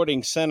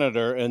supporting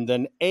senator, and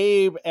then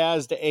Abe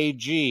as the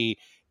AG,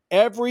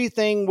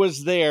 everything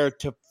was there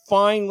to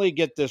finally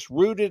get this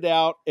rooted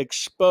out,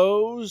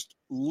 exposed,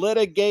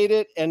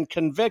 litigated, and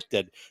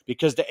convicted,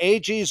 because the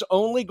AG's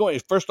only going,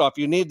 first off,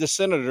 you need the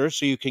senators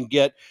so you can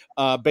get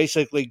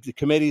basically the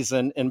committees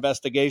and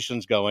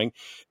investigations going.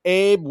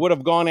 Abe would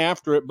have gone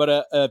after it,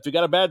 but if you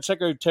got a bad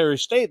Secretary of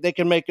State, they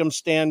can make him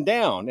stand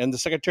down, and the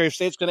Secretary of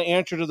State's going to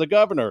answer to the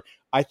governor.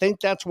 I think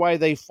that's why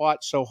they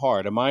fought so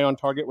hard. Am I on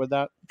target with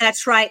that?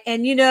 That's right.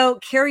 And, you know,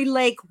 Kerry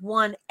Lake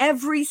won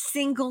every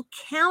single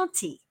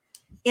county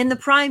in the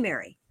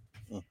primary.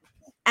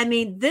 I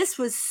mean, this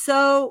was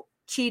so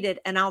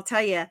cheated. And I'll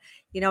tell you,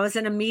 I was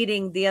in a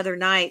meeting the other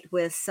night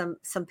with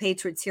some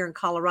patriots here in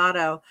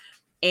Colorado,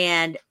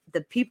 and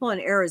the people in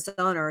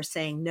Arizona are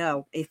saying,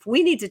 no, if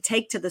we need to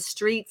take to the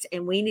streets,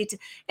 and we need to,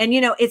 and,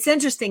 it's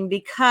interesting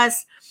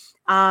because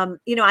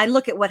I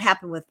look at what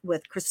happened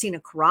with Christina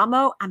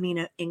Caramo. I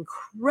mean,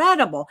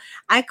 incredible.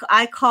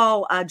 I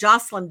call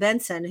Jocelyn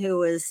Benson, who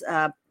was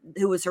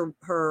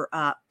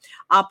her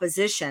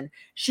opposition.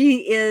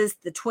 She is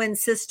the twin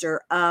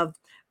sister of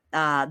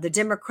the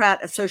Democrat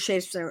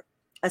Association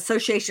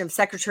of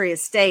Secretary of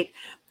State,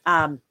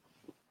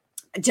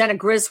 Jenna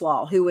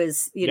Griswold, who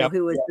was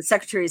the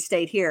Secretary of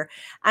State here.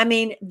 I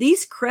mean,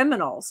 these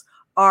criminals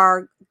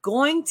are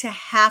going to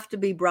have to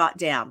be brought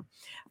down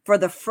for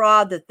the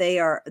fraud that they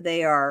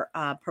are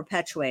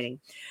perpetuating.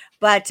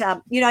 But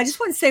I just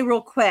want to say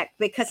real quick,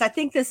 because I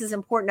think this is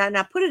important, and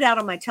I put it out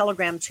on my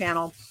Telegram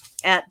channel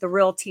at The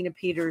Real Tina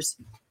Peters.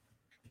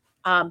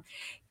 Going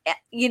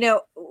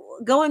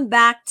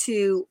back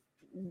to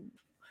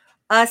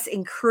us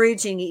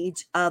encouraging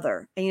each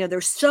other, and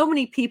there's so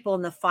many people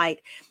in the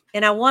fight,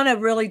 and I want to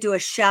really do a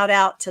shout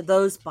out to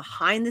those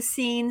behind the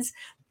scenes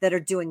that are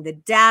doing the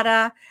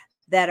data,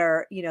 that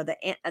are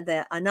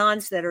the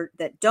anons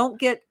that don't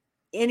get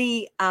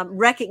any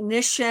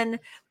recognition.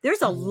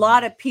 There's a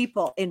lot of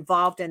people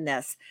involved in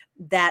this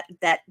that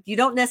you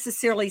don't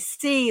necessarily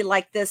see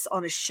like this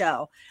on a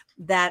show.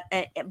 But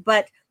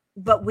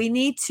we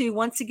need to,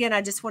 once again,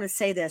 I just want to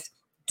say this: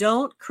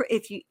 don't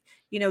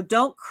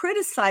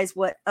criticize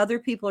what other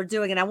people are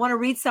doing. And I want to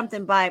read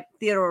something by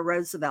Theodore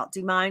Roosevelt. Do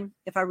you mind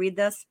if I read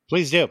this?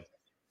 Please do.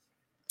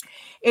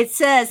 It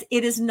says,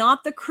 "It is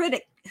not the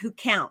critic who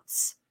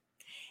counts."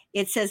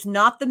 It says,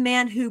 "Not the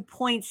man who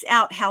points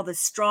out how the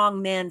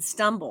strong man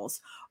stumbles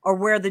or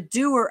where the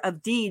doer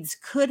of deeds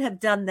could have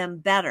done them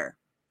better.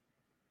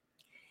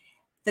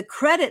 The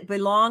credit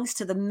belongs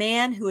to the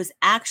man who is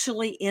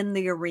actually in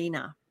the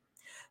arena,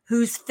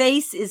 whose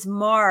face is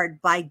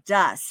marred by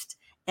dust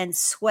and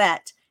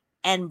sweat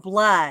and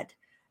blood,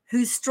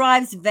 who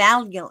strives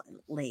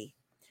valiantly,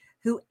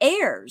 who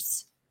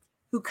errs,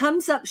 who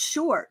comes up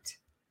short."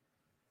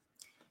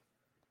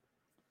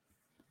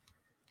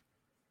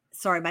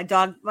 Sorry, my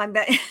dog,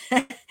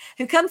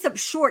 who comes up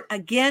short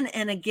again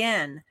and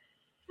again,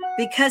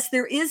 because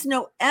there is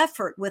no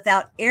effort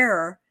without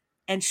error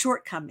and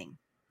shortcoming,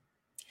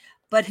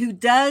 but who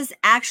does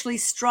actually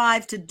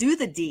strive to do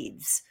the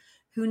deeds,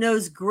 who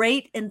knows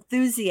great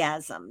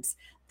enthusiasms,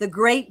 the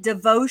great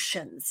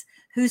devotions,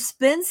 who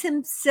spends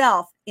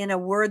himself in a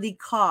worthy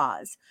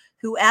cause,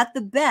 who at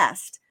the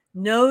best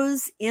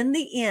knows in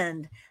the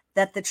end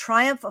that the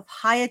triumph of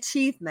high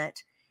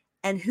achievement,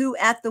 and who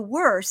at the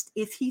worst,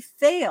 if he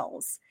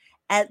fails,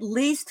 at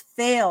least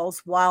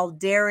fails while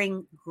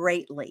daring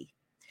greatly,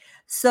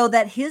 so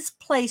that his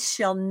place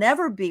shall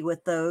never be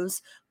with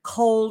those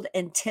cold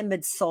and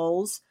timid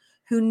souls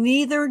who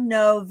neither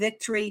know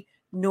victory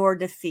nor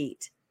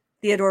defeat.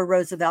 Theodore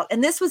Roosevelt.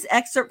 And this was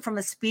excerpt from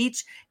a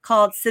speech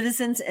called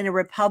Citizens in a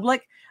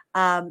Republic,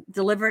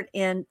 delivered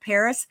in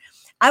Paris.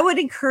 I would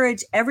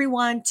encourage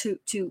everyone to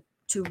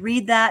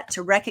read that,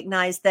 to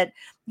recognize that,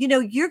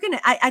 you're going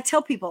to, I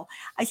tell people,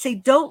 I say,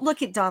 don't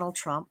look at Donald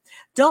Trump.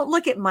 Don't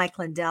look at Mike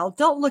Lindell.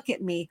 Don't look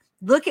at me.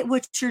 Look at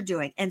what you're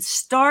doing and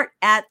start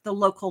at the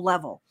local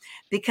level,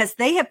 because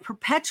they have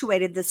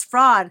perpetuated this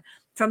fraud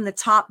from the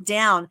top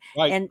down.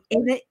 Right. And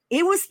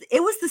it was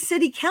the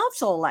city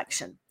council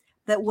election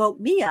that woke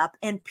me up,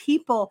 and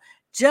people,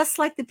 just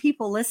like the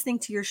people listening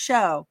to your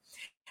show,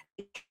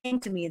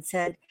 came to me and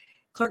said,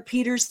 "Clerk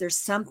Peters, there's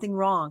something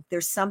wrong.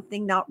 There's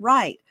something not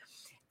right."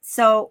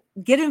 So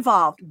get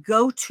involved.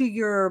 Go to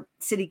your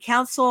city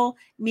council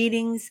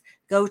meetings,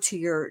 go to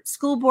your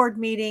school board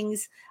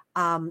meetings,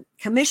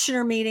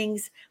 commissioner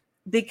meetings,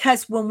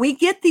 because when we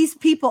get these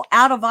people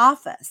out of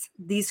office,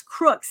 these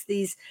crooks,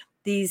 these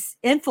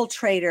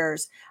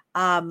infiltrators,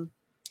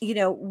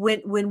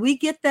 when we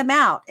get them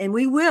out, and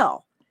we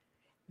will,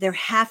 there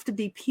have to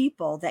be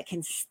people that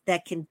can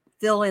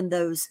fill in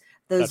those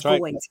voids,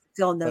 right.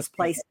 Fill in those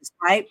places,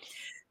 right?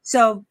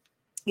 So,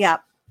 yeah.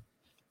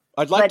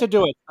 I'd like to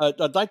do it.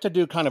 I'd like to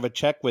do kind of a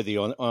check with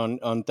you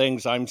on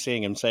things I'm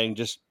seeing and saying,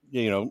 just,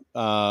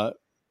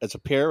 as a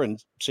peer,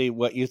 and see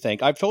what you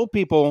think. I've told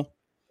people,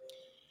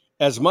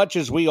 as much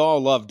as we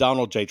all love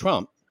Donald J.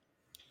 Trump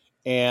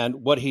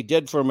and what he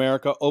did for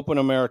America, open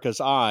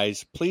America's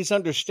eyes, please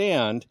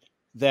understand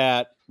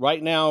that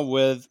right now,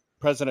 with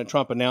President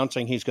Trump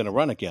announcing he's going to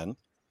run again,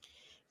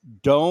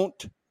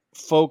 don't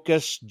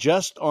focus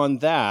just on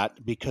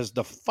that, because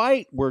the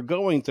fight we're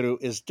going through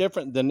is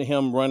different than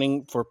him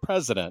running for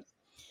president.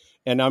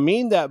 And I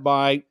mean that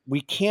by,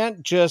 we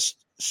can't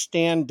just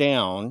stand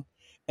down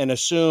and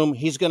assume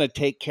he's going to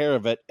take care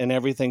of it and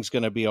everything's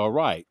going to be all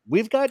right.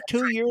 We've got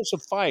 2 years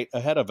of fight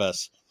ahead of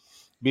us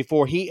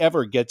before he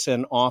ever gets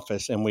in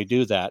office, and we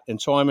do that. And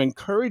so I'm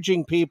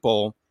encouraging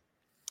people,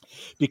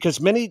 because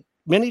many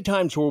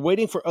times we're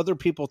waiting for other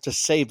people to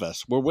save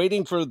us. We're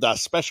waiting for the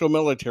special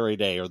military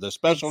day or the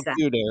special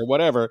Q day or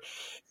whatever.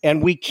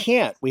 And we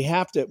can't. We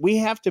have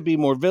to be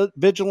more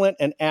vigilant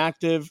and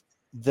active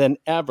than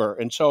ever.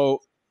 And so,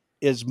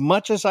 as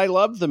much as I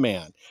love the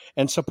man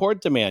and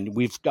support the man,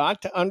 we've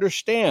got to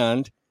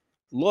understand,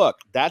 look,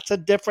 that's a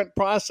different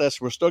process.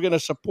 We're still going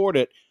to support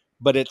it,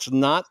 but it's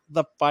not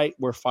the fight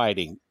we're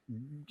fighting.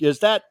 Is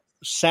that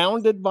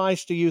sound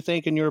advice, do you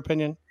think, in your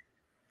opinion?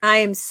 I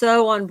am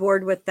so on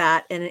board with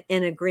that and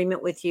in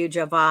agreement with you,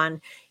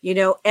 Jovan. You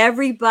know,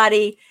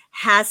 everybody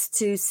has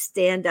to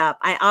stand up.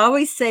 I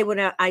always say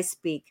when I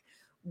speak,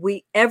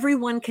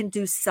 everyone can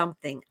do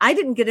something. I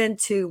didn't get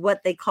into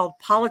what they called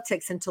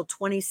politics until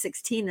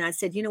 2016. And I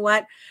said, you know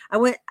what?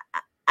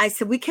 I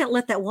said, we can't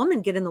let that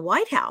woman get in the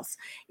White House.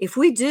 If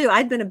we do,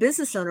 I'd been a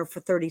business owner for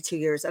 32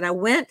 years. And I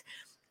went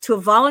to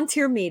a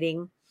volunteer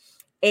meeting,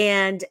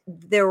 and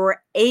there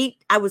were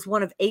 8, I was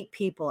one of 8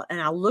 people.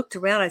 And I looked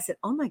around, I said,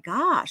 oh my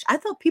gosh, I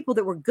thought people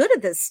that were good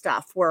at this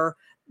stuff were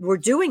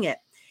doing it.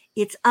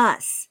 It's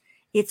us.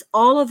 It's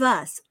all of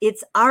us.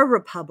 It's our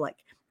republic.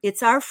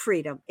 It's our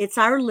freedom. It's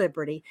our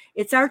liberty.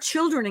 It's our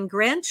children and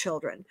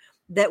grandchildren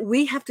that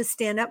we have to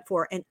stand up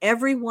for. And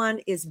everyone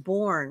is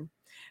born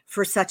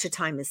for such a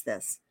time as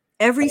this.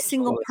 Every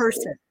single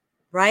person,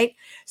 right?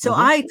 So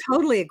I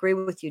totally agree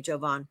with you,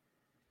 Jovan.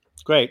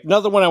 Great.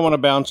 Another one I want to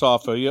bounce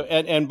off of you.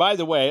 And by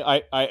the way,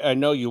 I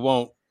know you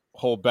won't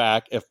hold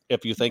back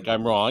if you think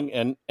I'm wrong.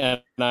 And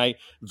I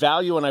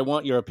value and I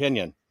want your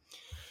opinion.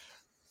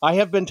 I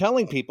have been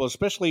telling people,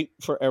 especially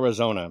for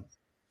Arizona,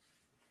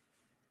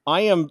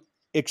 I am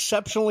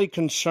exceptionally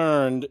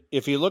concerned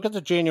if you look at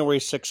the January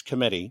 6th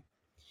committee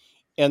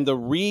and the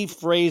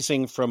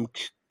rephrasing from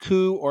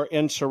coup or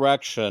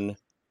insurrection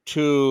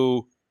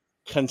to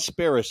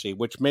conspiracy,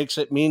 which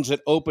means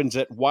it opens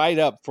it wide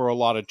up for a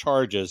lot of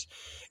charges.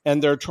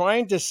 And they're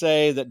trying to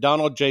say that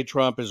Donald J.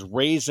 Trump is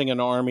raising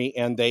an army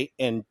and they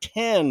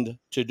intend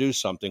to do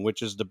something,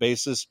 which is the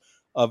basis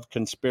of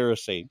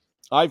conspiracy.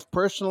 I've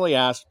personally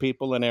asked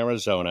people in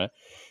Arizona,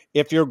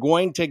 if you're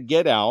going to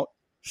get out,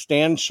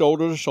 stand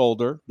shoulder to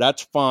shoulder.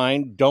 That's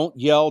fine. Don't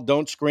yell,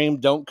 don't scream,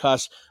 don't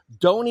cuss,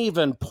 don't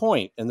even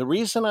point. And the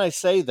reason I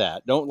say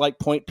that, don't like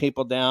point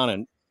people down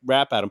and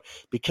rap at them,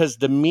 because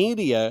the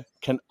media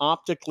can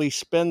optically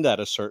spin that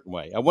a certain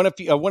way. I want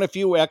a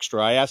few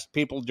extra. I asked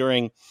people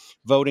during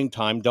voting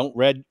time, don't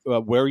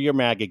wear your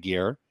MAGA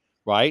gear,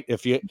 right?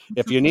 If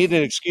you need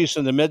an excuse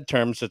in the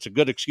midterms, it's a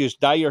good excuse.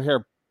 Dye your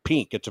hair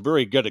pink. It's a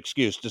very good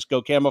excuse. Just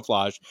go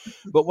camouflage.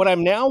 But what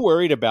I'm now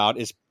worried about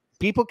is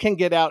people can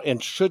get out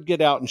and should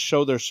get out and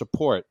show their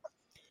support.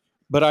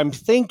 But I'm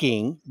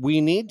thinking we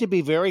need to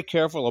be very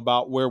careful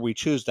about where we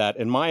choose that.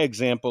 And my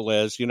example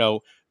is,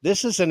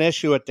 this is an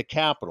issue at the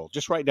Capitol,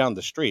 just right down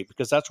the street,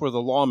 because that's where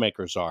the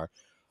lawmakers are.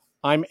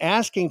 I'm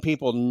asking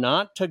people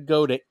not to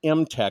go to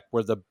MTech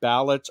where the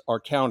ballots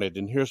are counted.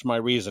 And here's my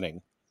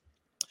reasoning.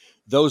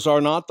 Those are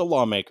not the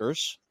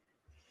lawmakers.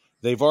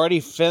 They've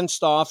already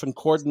fenced off and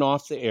cordoned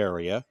off the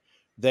area.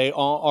 They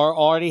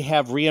already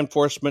have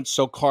reinforcements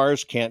so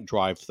cars can't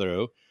drive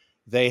through.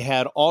 They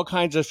had all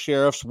kinds of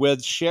sheriffs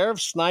with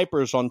sheriff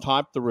snipers on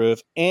top of the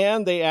roof,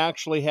 and they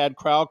actually had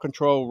crowd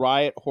control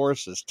riot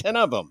horses, 10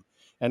 of them,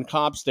 and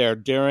cops there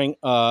during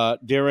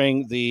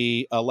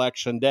the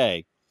election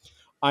day.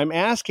 I'm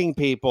asking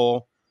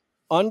people,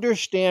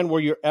 understand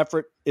where your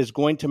effort is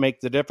going to make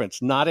the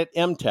difference, not at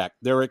MTech.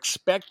 They're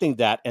expecting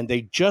that, and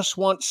they just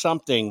want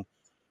something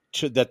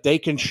that they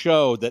can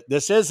show that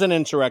this is an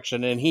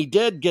insurrection and he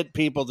did get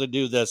people to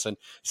do this, and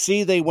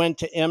see, they went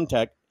to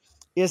MTech.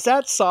 Is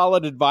that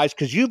solid advice?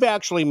 Because you've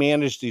actually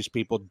managed these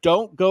people.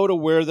 Don't go to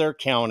where they're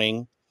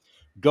counting.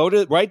 Go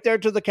to right there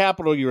to the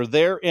Capitol. You're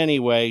there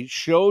anyway.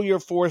 Show your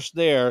force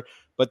there.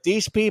 But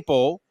these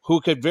people who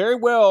could very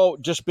well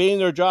just be in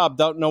their job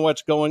don't know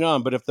what's going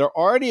on. But if they're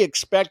already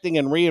expecting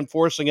and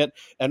reinforcing it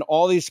and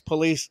all these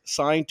police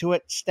signed to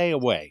it, stay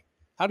away.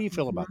 How do you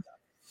feel about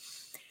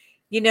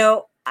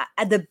that?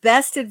 The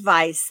best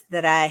advice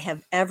that I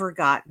have ever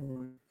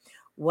gotten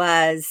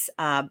was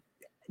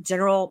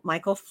General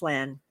Michael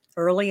Flynn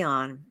early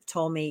on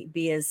told me,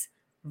 be as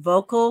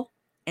vocal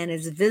and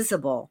as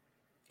visible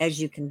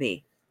as you can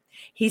be.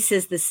 He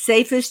says the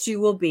safest you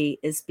will be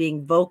is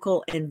being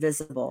vocal and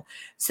visible.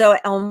 So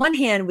on one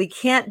hand, we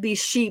can't be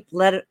sheep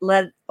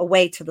led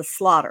away to the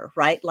slaughter,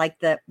 right? Like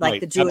the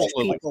Jewish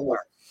absolutely. people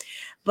were.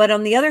 But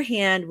on the other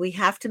hand, we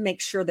have to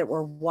make sure that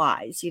we're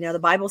wise. The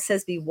Bible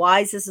says, be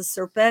wise as a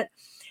serpent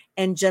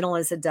and gentle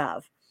as a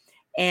dove.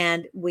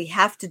 And we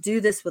have to do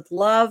this with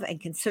love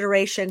and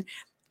consideration.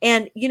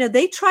 And,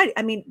 they tried,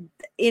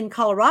 in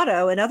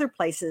Colorado and other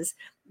places,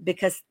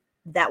 because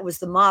that was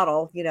the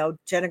model,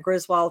 Jenna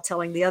Griswold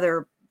telling the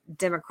other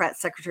Democrat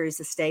secretaries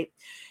of state,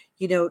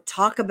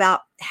 talk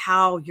about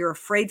how you're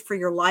afraid for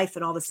your life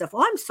and all this stuff.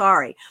 Well, I'm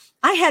sorry.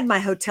 I had my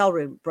hotel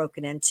room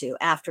broken into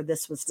after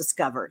this was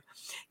discovered,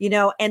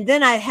 and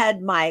then I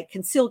had my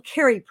concealed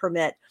carry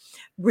permit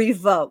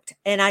revoked.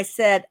 And I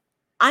said,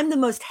 I'm the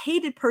most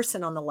hated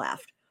person on the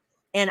left.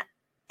 And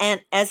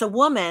as a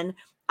woman,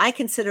 I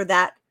consider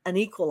that an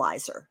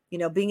equalizer,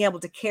 being able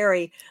to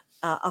carry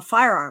a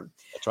firearm.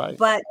 That's right.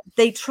 But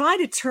they try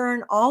to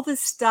turn all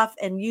this stuff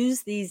and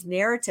use these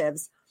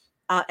narratives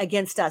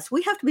against us.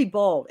 We have to be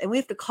bold and we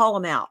have to call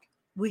them out.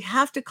 We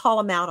have to call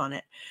them out on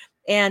it.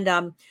 And,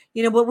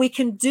 but we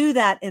can do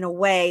that in a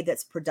way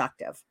that's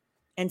productive.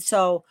 And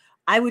so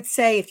I would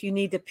say if you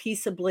need to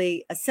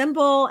peaceably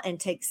assemble and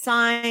take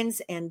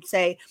signs and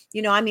say,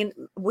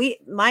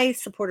 my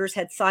supporters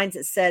had signs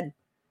that said,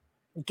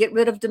 get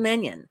rid of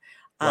Dominion.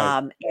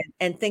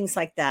 and things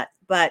like that.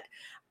 But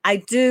I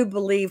do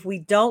believe we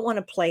don't want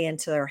to play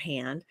into their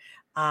hand.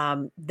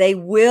 They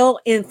will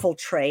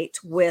infiltrate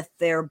with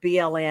their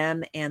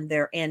BLM and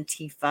their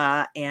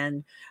Antifa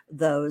and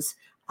those.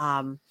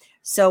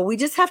 So we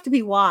just have to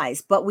be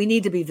wise, but we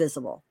need to be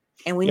visible,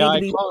 and we need to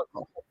be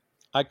visible.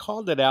 I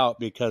called it out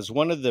because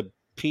one of the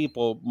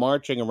people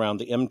marching around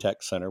the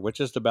MTech Center, which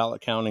is the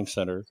ballot counting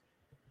center,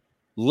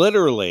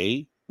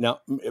 literally, now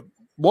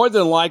more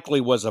than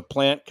likely was a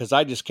plant, because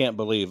I just can't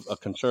believe a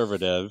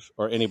conservative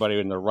or anybody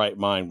in their right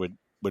mind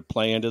would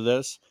play into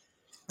this,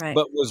 Right.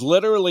 but was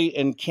literally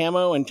in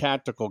camo and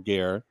tactical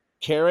gear,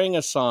 carrying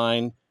a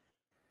sign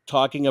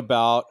talking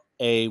about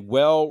a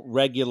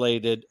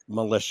well-regulated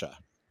militia.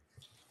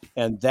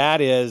 And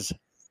that is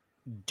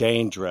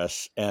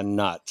dangerous and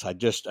nuts. I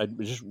just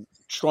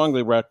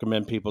strongly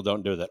recommend people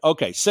don't do that.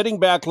 Okay, sitting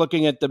back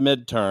looking at the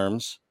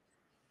midterms,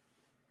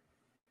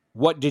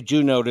 what did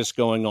you notice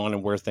going on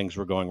and where things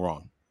were going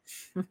wrong?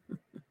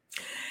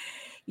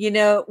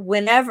 Here's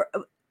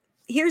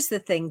the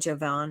thing,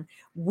 Jovan,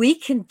 we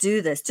can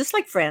do this just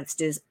like France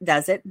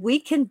does it. We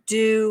can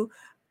do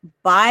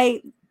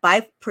by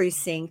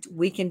precinct.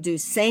 We can do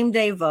same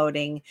day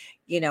voting.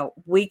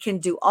 We can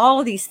do all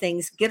of these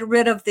things, get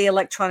rid of the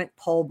electronic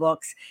poll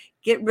books,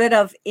 get rid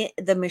of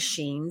the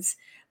machines.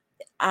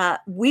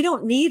 We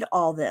don't need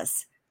all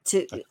this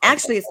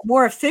actually, it's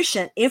more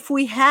efficient if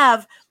we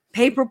have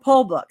paper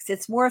poll books.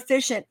 It's more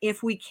efficient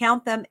if we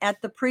count them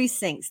at the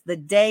precincts the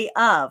day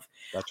of.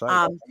 That's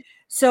right.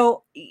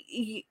 So,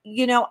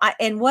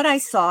 and what I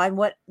saw and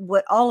what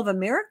all of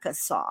America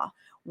saw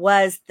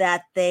was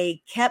that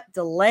they kept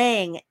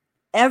delaying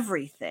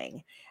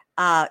everything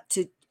and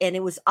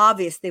it was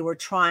obvious they were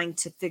trying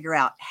to figure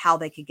out how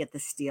they could get the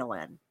steal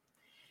in.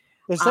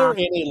 Is there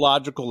any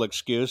logical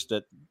excuse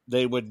that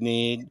they would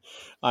need?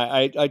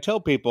 I tell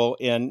people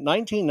in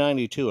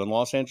 1992 in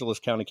Los Angeles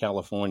County,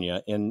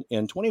 California,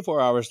 in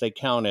 24 hours, they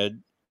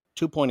counted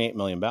 2.8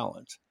 million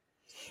ballots.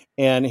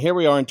 And here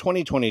we are in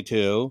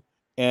 2022,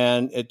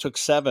 and it took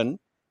 7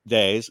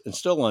 days and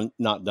still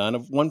not done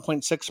of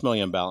 1.6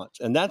 million ballots.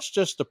 And that's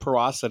just the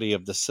porosity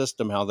of the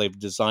system, how they've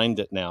designed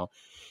it now.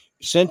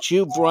 Since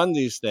you've run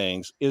these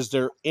things, is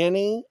there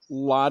any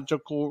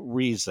logical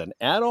reason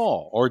at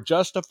all or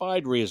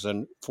justified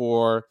reason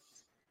for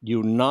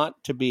you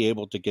not to be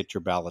able to get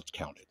your ballots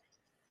counted?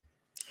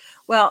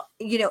 Well,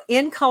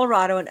 in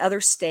Colorado and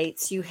other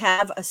states, you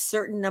have a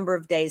certain number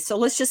of days. So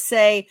let's just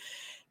say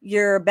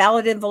your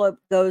ballot envelope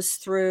goes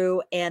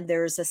through and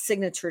there's a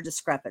signature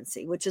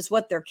discrepancy, which is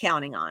what they're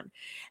counting on.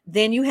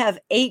 Then you have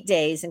 8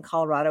 days in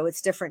Colorado.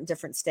 It's different in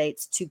different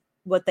states to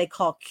what they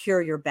call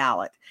cure your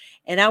ballot.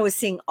 And I was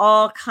seeing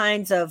all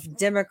kinds of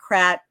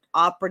Democrat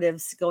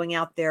operatives going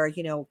out there,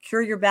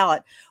 cure your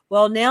ballot.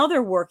 Well, now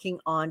they're working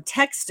on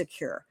text to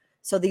cure.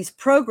 So these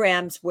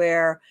programs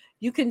where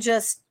you can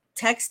just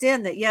text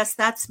in that, yes,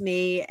 that's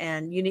me.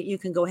 And you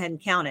can go ahead and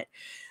count it.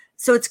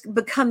 So it's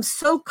become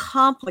so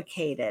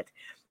complicated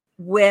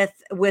with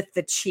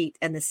the cheat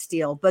and the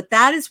steal, but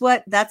that's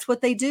what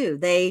they do.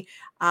 They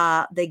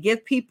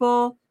give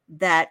people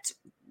that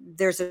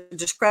there's a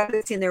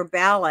discrepancy in their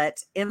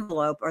ballot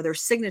envelope or their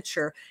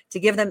signature to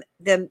give them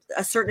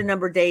a certain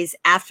number of days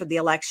after the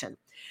election.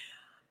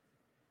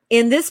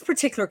 In this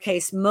particular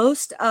case,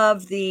 most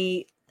of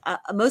the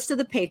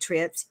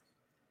patriots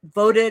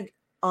voted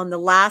on the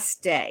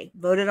last day,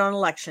 voted on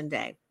election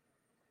day.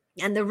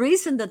 And the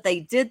reason that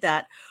they did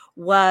that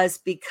was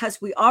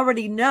because we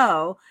already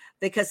know,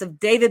 because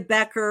of David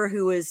Becker,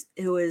 who is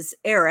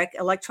ERIC,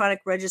 Electronic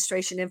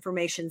Registration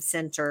Information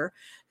Center,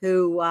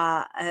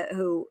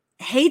 who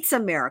hates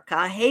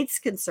America, hates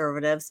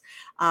conservatives,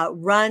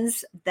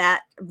 runs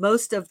that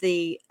most of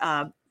the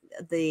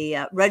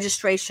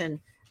registration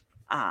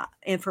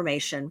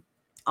information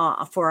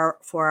for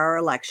our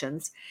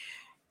elections,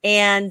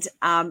 and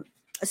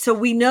so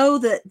we know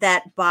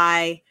that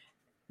by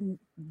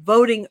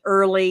voting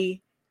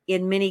early,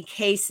 in many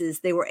cases,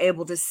 they were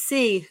able to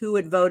see who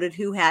had voted,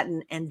 who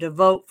hadn't, and to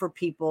vote for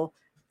people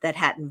that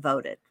hadn't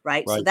voted,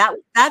 right? So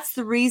that's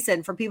the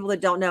reason, for people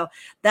that don't know,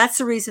 that's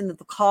the reason that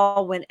the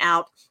call went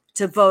out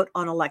to vote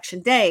on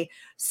election day,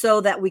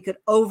 so that we could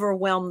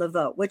overwhelm the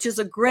vote, which is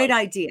a great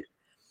idea.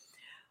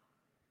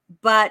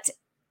 But,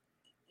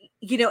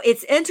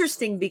 it's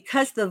interesting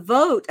because the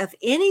vote of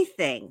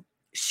anything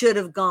should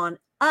have gone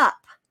up,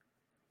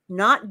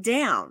 not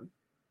down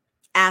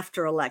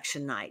after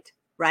election night,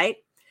 right?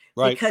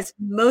 Right. Because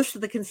most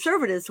of the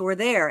conservatives were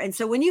there. And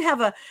so when you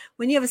have a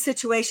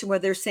situation where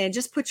they're saying,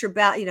 just put your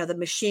ballot, the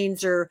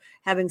machines are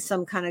having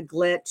some kind of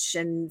glitch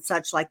and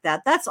such like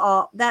that. That's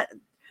all that's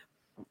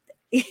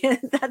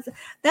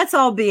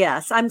all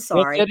BS. I'm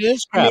sorry. It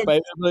is crap.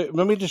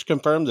 Let me just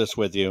confirm this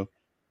with you.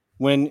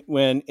 When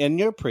in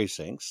your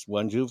precincts,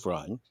 ones you've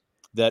run,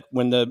 that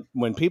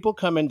when people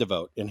come in to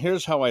vote, and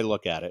here's how I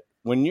look at it.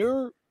 When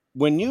you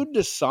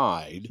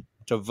decide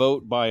to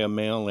vote by a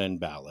mail-in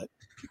ballot,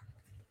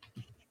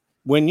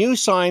 when you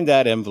sign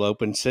that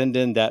envelope and send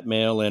in that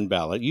mail-in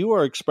ballot, you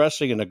are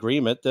expressing an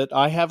agreement that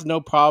I have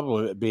no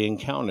problem with it being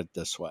counted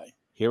this way.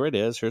 Here it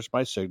is. Here's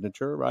my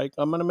signature. Right?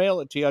 I'm going to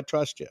mail it to you. I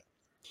trust you.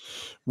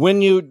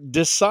 When you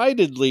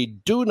decidedly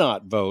do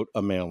not vote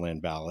a mail-in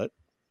ballot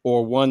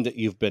or one that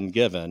you've been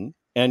given,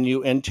 and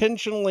you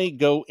intentionally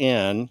go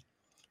in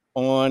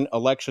on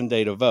election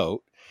day to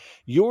vote,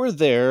 you're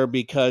there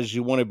because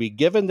you want to be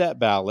given that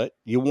ballot.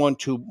 You want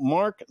to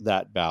mark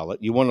that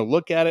ballot. You want to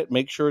look at it,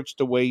 make sure it's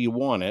the way you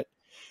want it.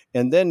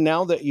 And then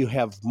now that you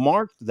have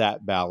marked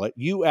that ballot,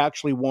 you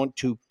actually want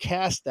to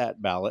cast that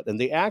ballot. And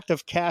the act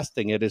of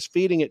casting it is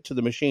feeding it to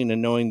the machine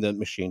and knowing the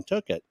machine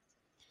took it.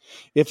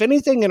 If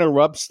anything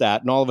interrupts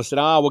that and all of a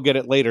sudden, we'll get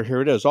it later,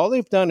 here it is, all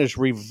they've done is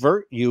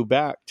revert you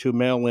back to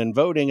mail-in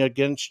voting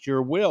against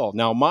your will.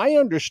 Now, my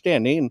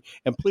understanding,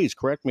 and please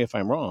correct me if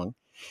I'm wrong,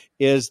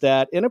 is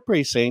that in a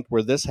precinct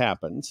where this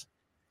happens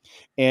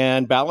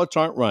and ballots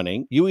aren't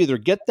running, you either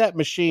get that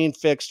machine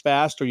fixed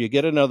fast or you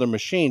get another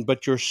machine,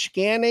 but you're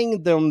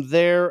scanning them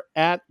there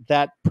at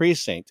that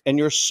precinct. And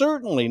you're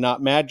certainly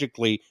not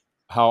magically,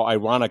 how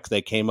ironic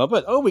they came up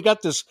with, we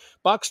got this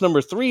box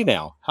number 3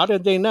 now. How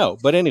did they know?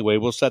 But anyway,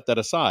 we'll set that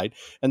aside.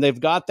 And they've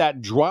got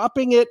that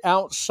dropping it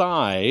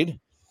outside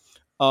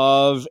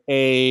of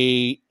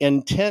a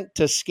intent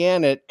to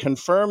scan it,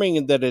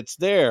 confirming that it's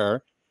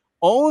there,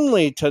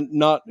 only to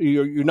not,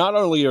 you not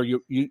only are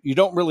you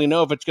don't really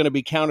know if it's going to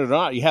be counted or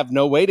not. You have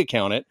no way to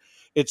count it.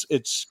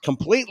 It's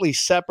completely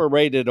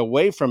separated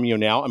away from you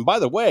now. And by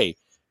the way,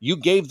 you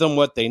gave them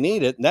what they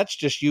needed, and that's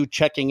just you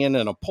checking in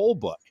a poll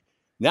book.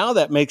 Now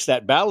that makes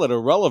that ballot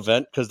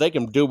irrelevant because they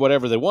can do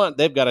whatever they want.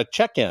 They've got to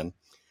check in.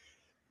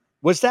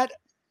 Was that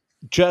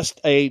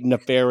just a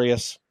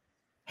nefarious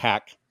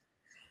hack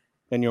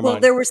in your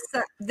mind?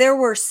 There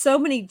were so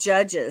many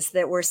judges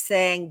that were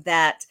saying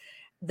that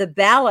the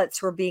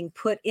ballots were being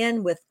put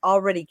in with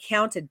already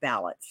counted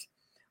ballots,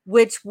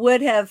 which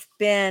would have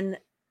been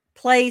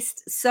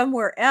placed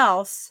somewhere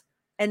else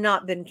and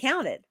not been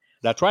counted.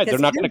 That's right. They're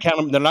not going to count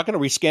them. They're not going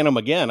to rescan them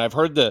again. I've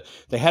heard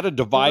they had a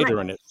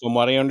divider in it, from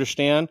what I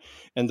understand.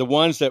 And the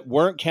ones that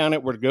weren't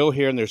counted were to go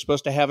here, and they're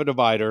supposed to have a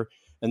divider.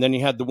 And then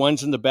you had the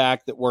ones in the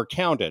back that were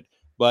counted.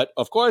 But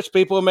of course,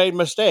 people made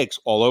mistakes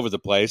all over the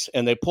place,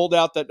 and they pulled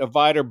out that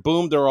divider.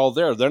 Boom, they're all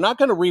there. They're not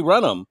going to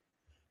rerun them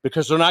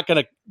because they're not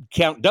going to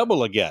count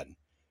double again.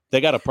 They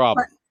got a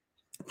problem.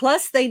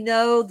 Plus, they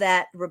know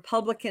that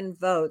Republican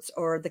votes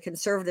or the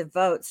conservative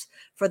votes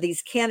for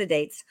these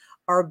candidates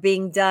are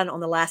being done on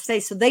the last day.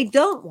 So they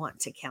don't want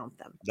to count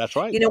them. That's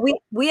right. You know,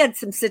 we had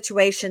some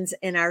situations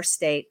in our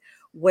state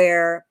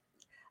where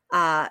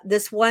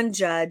this one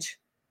judge,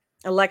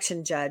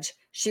 election judge,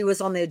 she was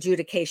on the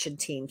adjudication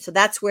team. So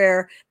that's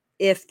where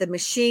if the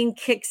machine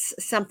kicks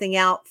something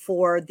out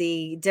for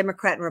the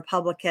Democrat and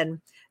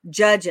Republican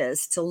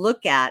judges to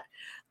look at,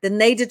 then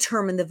they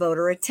determine the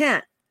voter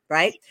intent,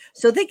 right?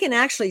 So they can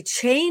actually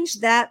change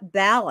that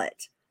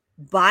ballot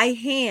by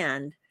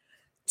hand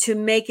to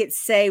make it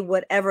say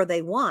whatever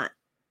they want.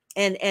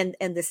 And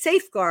the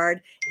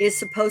safeguard is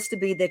supposed to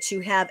be that you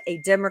have a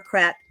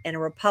Democrat and a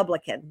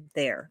Republican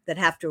there that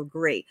have to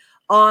agree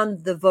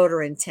on the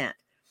voter intent.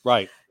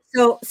 Right.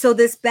 So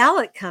this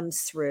ballot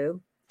comes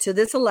through to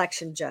this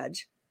election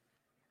judge,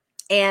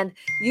 and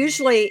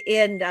usually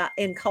in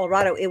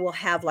Colorado, it will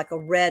have like a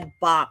red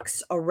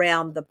box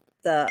around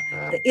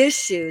the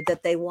issue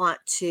that they want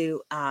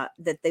to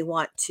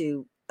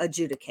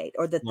adjudicate,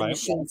 or that the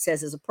machine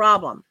says is a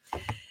problem.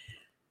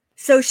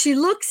 So she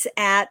looks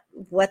at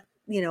what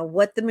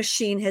the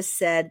machine has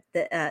said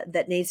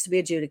that needs to be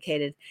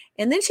adjudicated,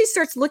 and then she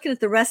starts looking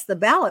at the rest of the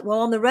ballot. Well,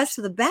 on the rest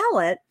of the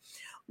ballot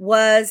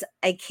was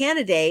a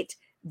candidate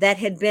that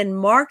had been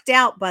marked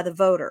out by the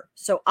voter.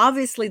 So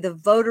obviously the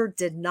voter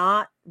did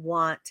not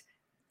want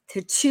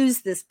to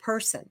choose this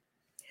person,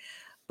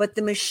 but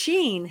the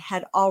machine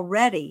had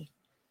already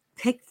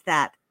picked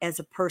that as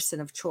a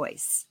person of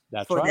choice.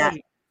 That's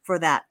right. For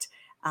that.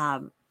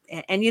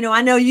 And you know,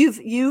 I know you've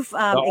the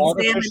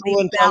artificial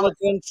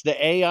intelligence,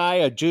 the AI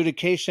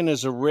adjudication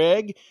is a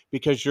rig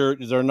because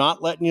they're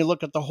not letting you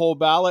look at the whole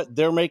ballot.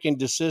 They're making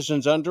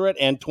decisions under it.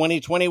 And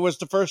 2020 was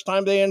the first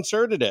time they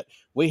inserted it.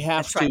 We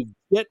have to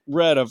get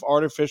rid of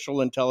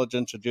artificial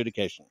intelligence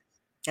adjudication.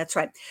 That's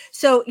right.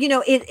 So, you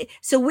know,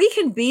 so we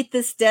can beat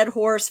this dead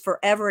horse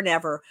forever and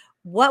ever.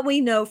 What we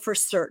know for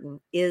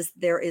certain is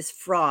there is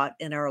fraud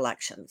in our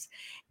elections.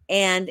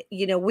 And,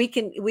 you know, we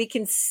can,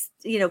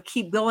 you know,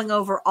 keep going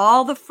over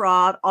all the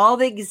fraud, all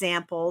the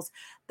examples.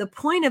 The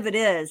point of it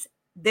is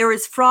there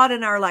is fraud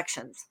in our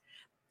elections,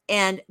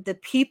 and the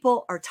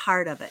people are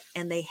tired of it.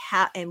 And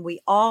and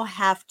we all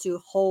have to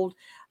hold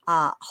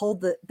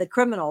the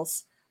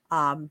criminals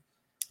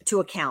to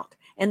account.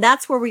 And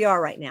that's where we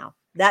are right now.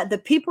 That the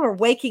people are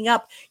waking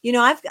up. You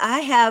know, I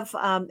have,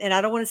 and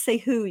I don't want to say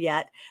who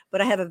yet,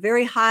 but I have a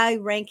very high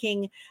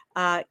ranking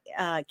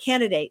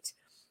candidate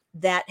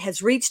that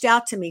has reached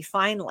out to me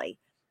finally,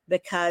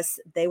 because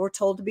they were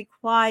told to be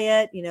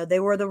quiet. You know,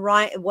 they were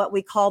what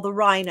we call the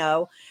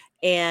rhino,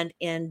 and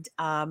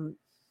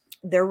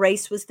their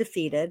race was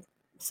defeated.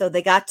 So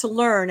they got to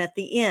learn at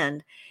the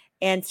end.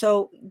 And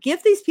so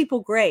give these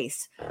people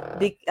grace,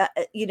 we've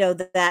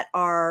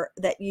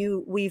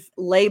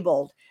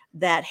labeled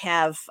that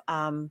have,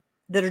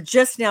 that are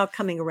just now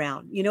coming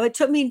around. It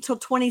took me until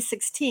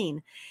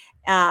 2016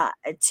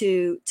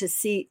 to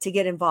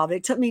get involved.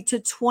 It took me to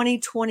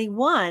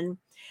 2021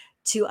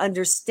 to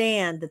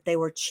understand that they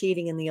were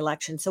cheating in the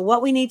election. So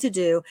what we need to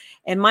do,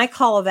 and my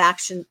call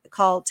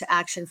to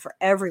action for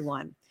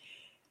everyone,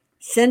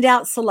 send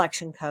out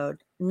selection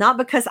code, not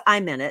because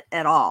I'm in it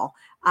at all,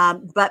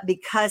 but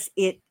because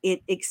it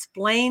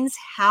explains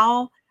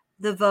how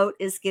the vote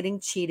is getting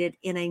cheated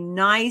in a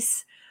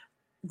nice,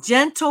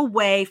 gentle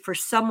way for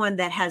someone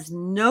that has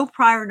no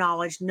prior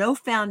knowledge, no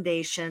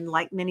foundation,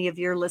 like many of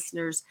your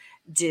listeners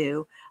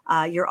do,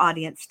 your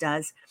audience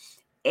does.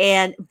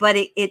 But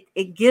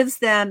it gives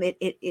them,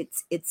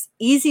 it's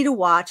easy to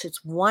watch.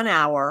 It's 1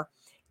 hour.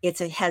 It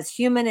has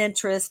human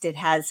interest. It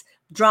has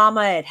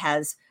drama. It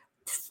has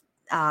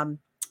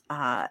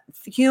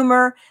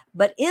humor,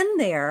 but in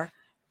there,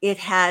 it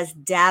has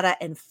data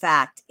and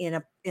fact in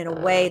a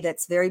way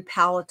that's very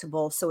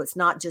palatable. So it's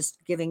not just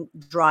giving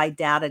dry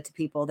data to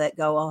people that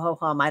go, oh,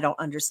 I don't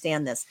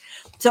understand this.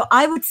 So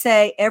I would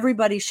say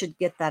everybody should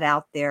get that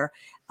out there.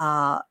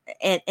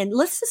 And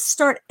let's just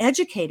start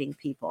educating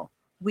people.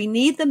 We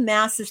need the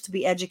masses to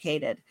be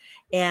educated.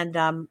 And,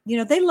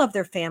 they love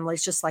their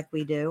families just like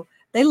we do.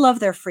 They love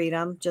their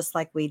freedom just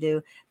like we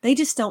do. They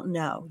just don't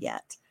know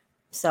yet.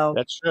 So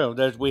that's true.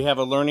 We have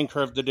a learning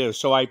curve to do.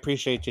 So I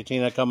appreciate you,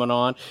 Tina, coming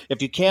on.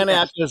 If you can't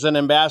act as an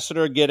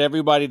ambassador, get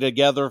everybody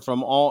together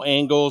from all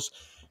angles,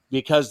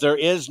 because there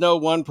is no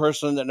one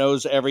person that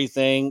knows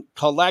everything.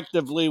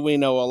 Collectively, we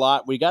know a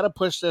lot. We got to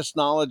push this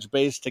knowledge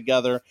base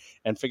together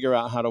and figure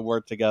out how to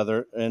work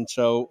together. And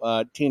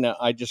so, Tina,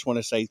 I just want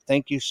to say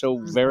thank you so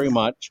very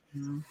much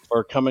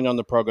for coming on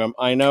the program.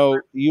 I know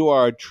you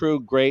are a true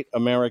great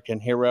American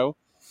hero,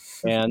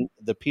 and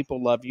the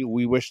people love you.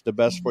 We wish the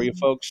best for you,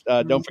 folks.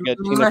 Don't forget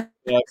Tina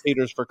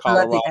Peters for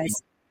Colorado. I love you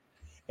guys.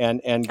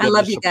 And I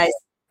love you guys.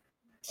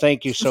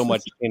 Thank you so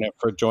much, Tina,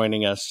 for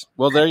joining us.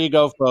 Well, there you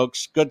go,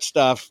 folks. Good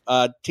stuff.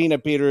 Tina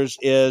Peters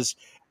is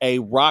a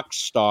rock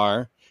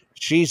star.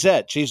 She's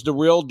it. She's the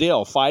real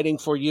deal, fighting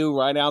for you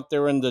right out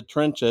there in the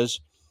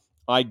trenches.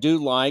 I do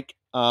like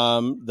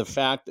the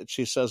fact that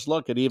she says,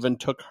 look, it even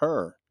took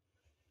her.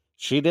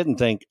 She didn't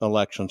think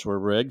elections were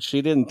rigged.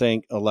 She didn't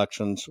think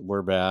elections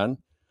were bad.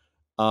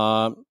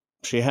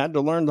 She had to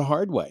learn the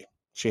hard way.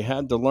 She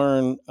had to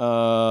learn,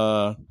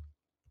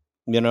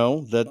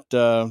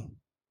 that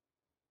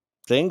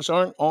things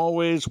aren't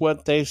always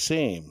what they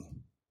seem.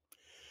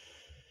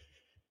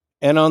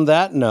 And on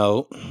that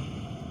note,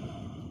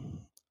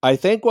 I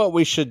think what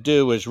we should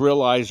do is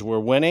realize we're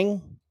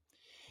winning,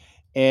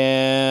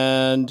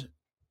 and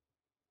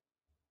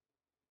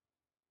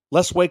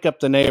let's wake up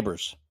the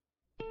neighbors.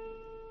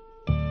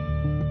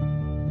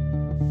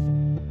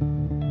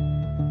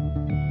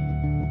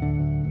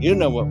 You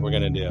know what we're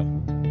going to do.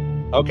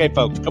 Okay,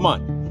 folks, come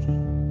on.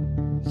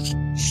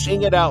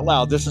 Sing it out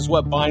loud. This is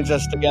what binds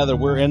us together.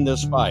 We're in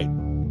this fight.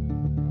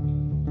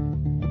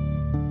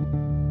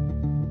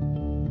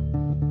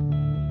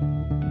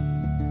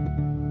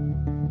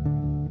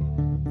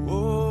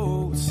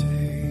 Oh, say,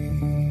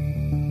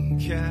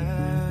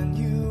 can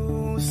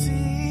you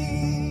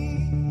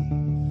see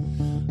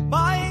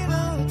by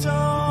the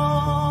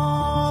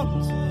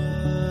dawn's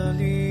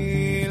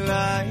early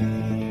light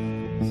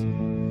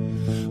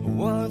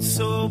what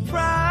so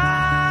proudly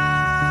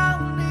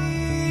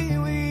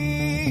we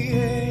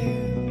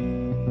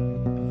hailed,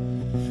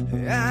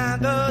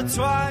 and the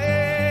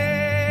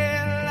twilight's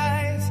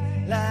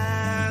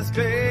last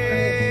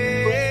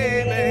gleaming,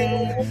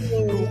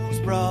 whose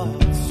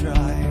broad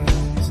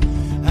stripes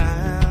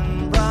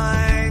and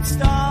bright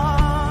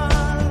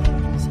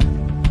stars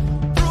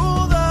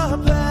through the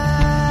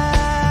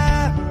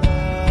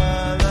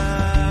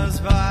perilous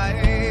fight,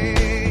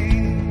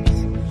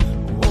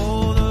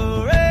 oh, the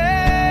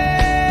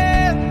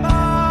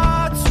rainbow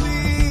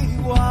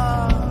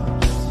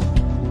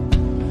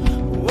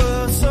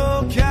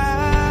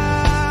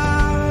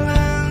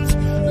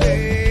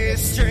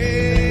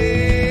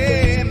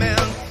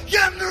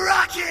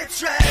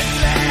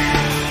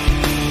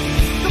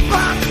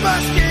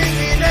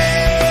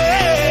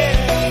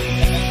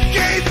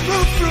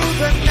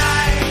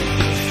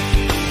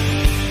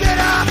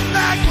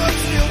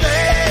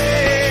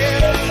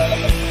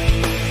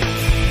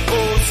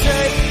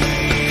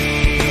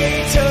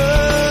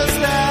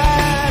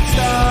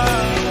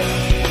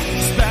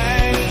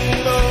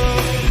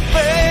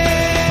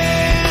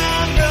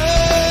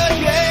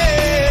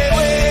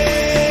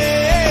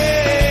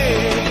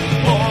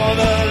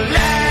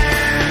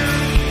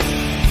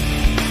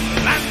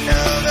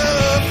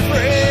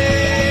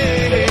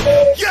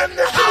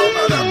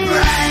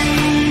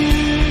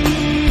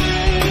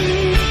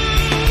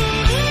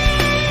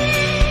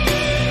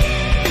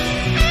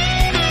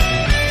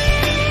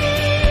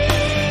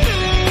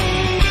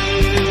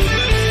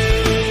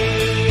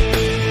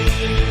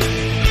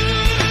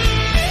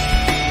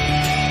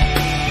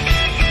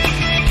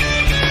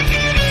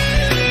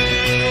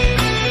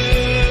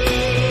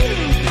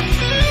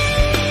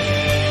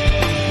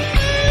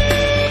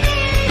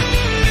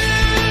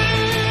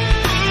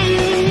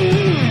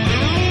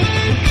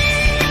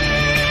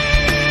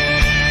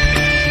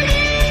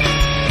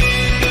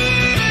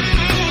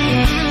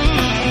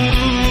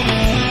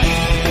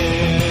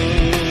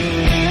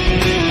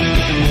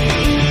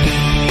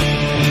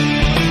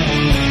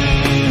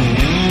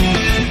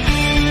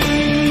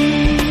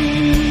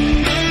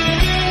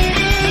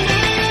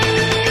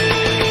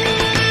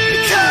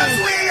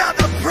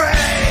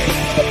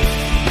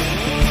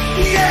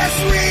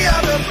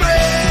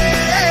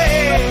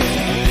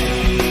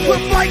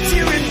right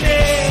here and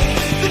name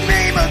the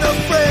name of the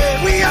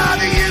fray. We are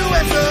the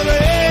US of A.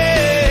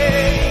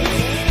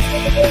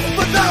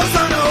 For those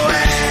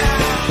unaware,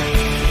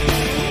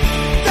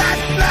 that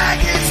flag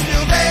is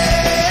still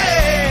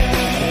there.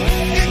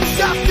 It's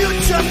our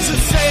future to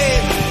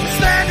save. This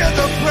land of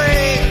the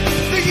brave,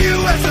 the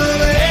US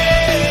of A.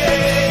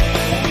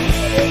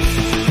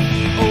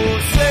 Oh,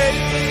 say,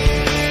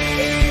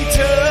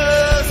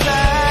 just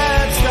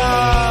that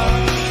star,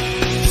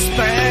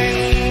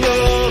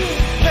 spangled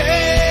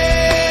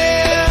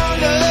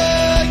banner,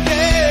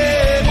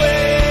 yeah,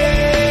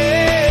 wave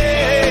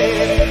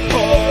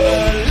for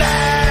the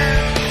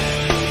land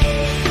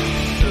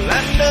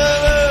of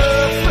the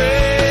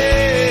free,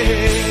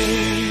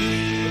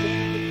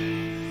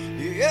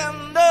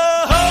 and the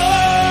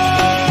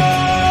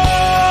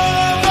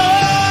home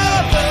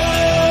of the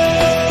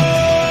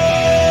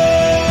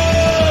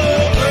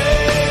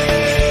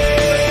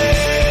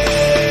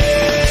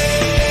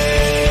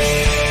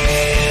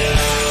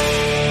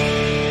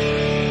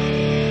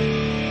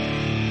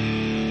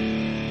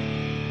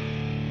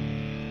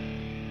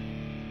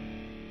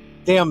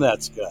Damn,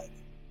 that's good.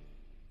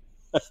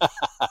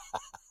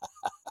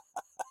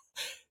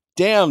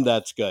 Damn,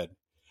 that's good.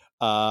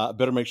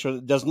 Better make sure that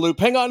it doesn't loop.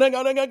 Hang on.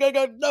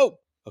 No.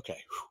 Okay.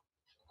 Whew.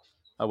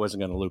 I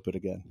wasn't going to loop it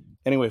again.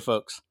 Anyway,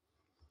 folks,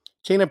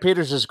 Tina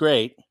Peters is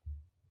great.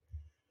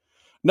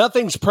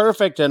 Nothing's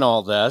perfect in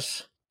all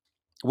this.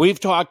 We've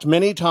talked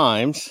many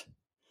times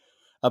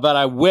about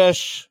I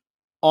wish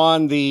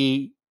on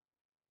the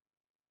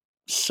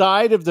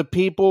side of the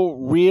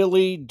people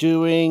really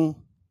doing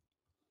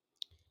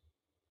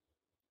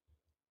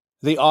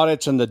the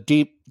audits and the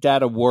deep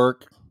data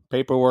work,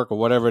 paperwork or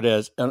whatever it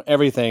is, and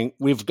everything,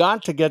 we've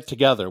got to get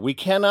together. We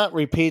cannot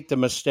repeat the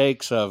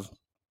mistakes of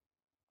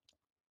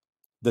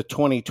the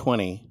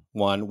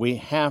 2021. We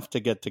have to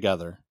get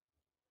together.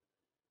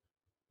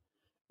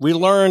 We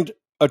learned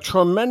a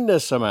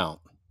tremendous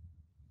amount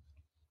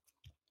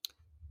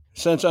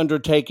since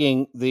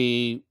undertaking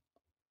the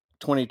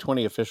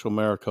 2020 official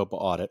Maricopa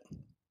audit.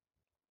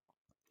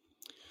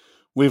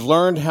 We've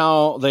learned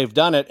how they've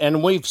done it,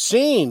 and we've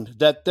seen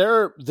that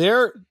they're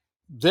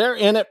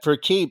in it for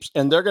keeps,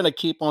 and they're going to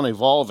keep on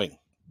evolving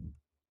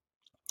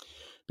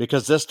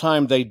because this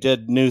time they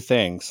did new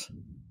things.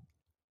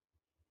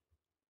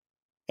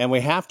 And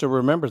we have to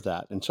remember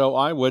that. And so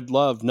I would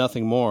love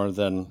nothing more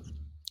than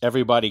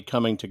everybody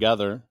coming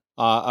together.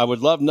 I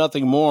would love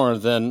nothing more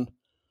than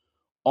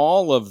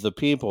all of the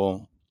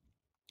people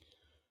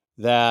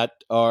that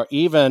are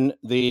even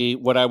the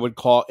what I would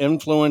call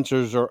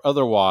influencers or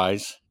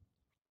otherwise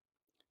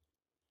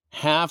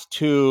have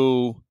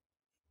to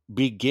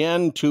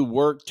begin to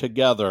work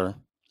together.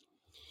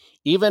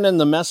 Even in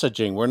the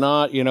messaging, we're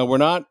not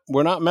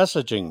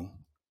messaging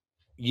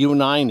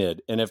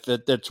united. And if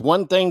it's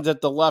one thing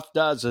that the left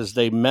does is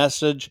they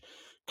message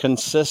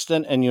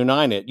consistent and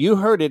united. You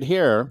heard it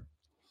here.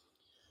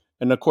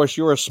 And of course,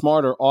 you're a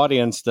smarter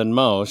audience than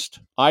most.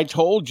 I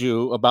told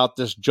you about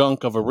this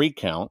junk of a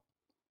recount.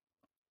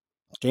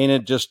 Dana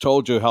just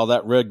told you how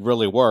that rig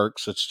really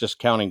works. It's just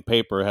counting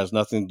paper. It has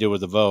nothing to do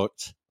with the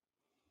votes.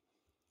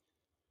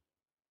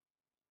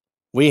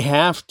 We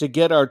have to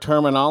get our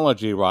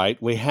terminology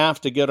right. We have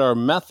to get our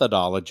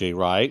methodology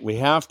right. We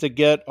have to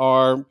get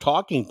our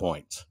talking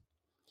points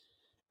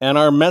and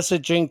our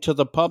messaging to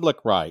the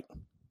public right.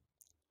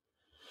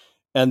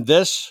 And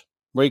this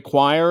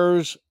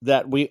requires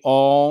that we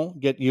all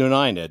get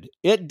united.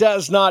 It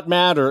does not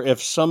matter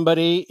if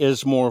somebody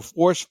is more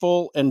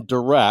forceful and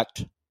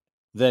direct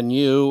than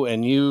you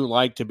and you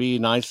like to be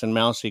nice and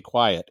mousy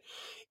quiet.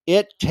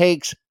 It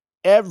takes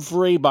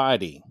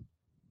everybody.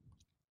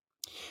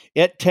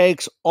 It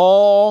takes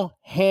all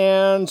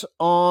hands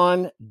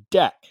on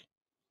deck.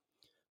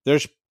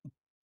 There's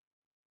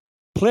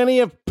plenty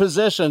of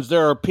positions.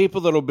 There are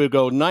people that will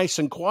go nice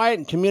and quiet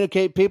and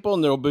communicate people,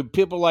 and there will be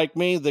people like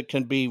me that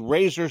can be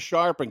razor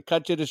sharp and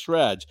cut you to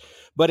shreds.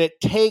 But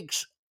it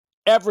takes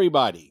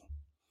everybody,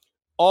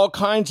 all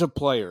kinds of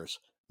players,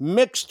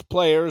 mixed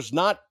players,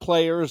 not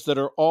players that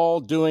are all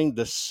doing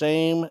the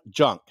same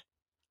junk.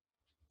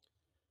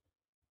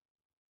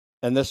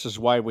 And this is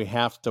why we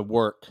have to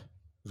work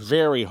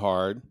very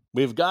hard.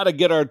 We've got to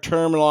get our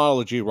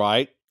terminology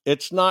right.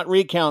 It's not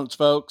recounts,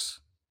 folks.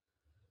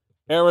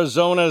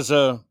 Arizona's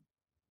a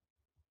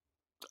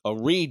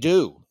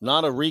redo,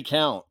 not a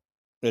recount.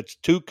 It's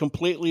two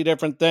completely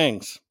different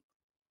things.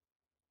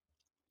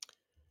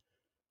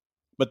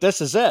 But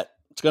this is it.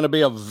 It's going to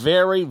be a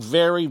very,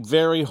 very,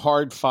 very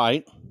hard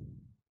fight.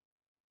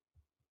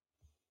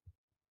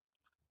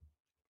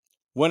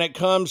 When it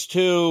comes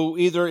to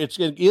it's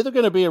either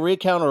going to be a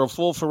recount or a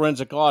full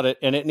forensic audit,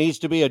 and it needs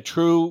to be a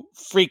true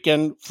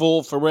freaking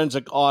full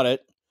forensic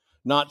audit,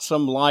 not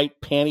some light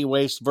panty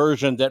waist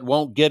version that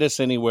won't get us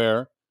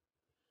anywhere.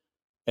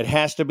 It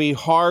has to be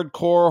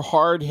hardcore,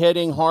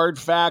 hard-hitting, hard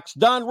facts,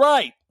 done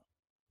right.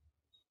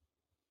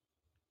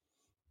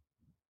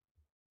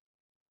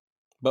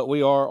 But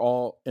we are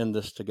all in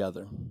this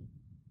together.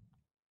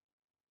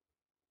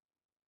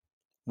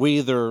 We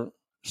either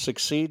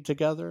succeed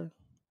together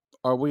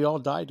or we all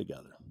die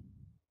together.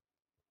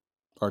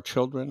 our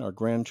children, our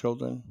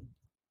grandchildren,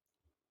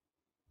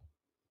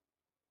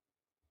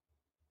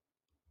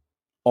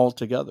 all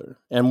together.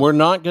 And we're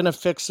not going to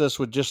fix this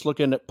with just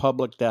looking at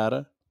public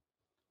data.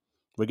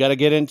 We got to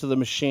get into the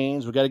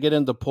machines. We got to get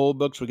into the poll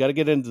books. We got to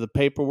get into the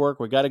paperwork.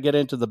 We got to get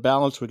into the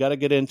balance. We got to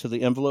get into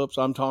the envelopes.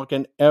 I'm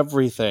talking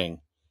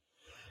everything.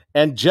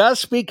 And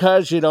just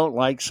because you don't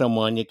like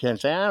someone, you can't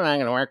say, I'm not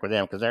going to work with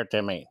them because they're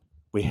too mean.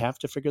 We have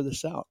to figure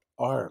this out.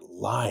 Our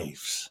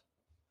lives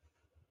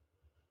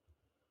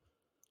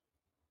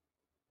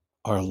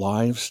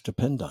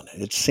depend on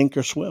it. It's sink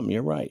or swim.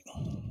 You're right.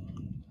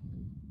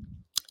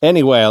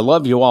 Anyway, I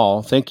love you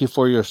all. Thank you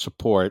for your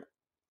support.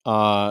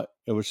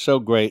 It was so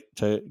great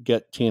to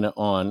get Tina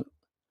on.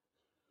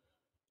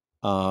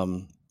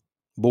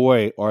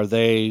 Boy, are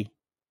they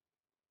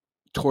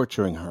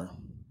torturing her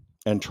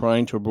and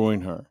trying to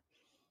ruin her.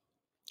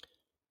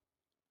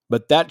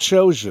 But that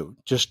shows you,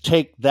 just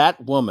take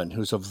that woman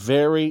who's a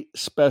very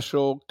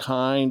special,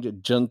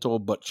 kind, gentle,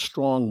 but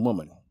strong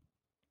woman.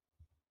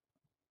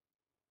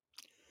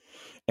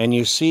 And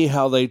you see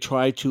how they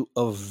try to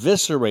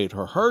eviscerate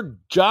her. Her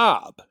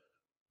job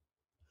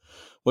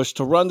was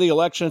to run the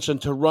elections and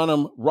to run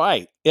them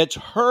right. It's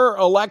her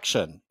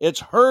election. It's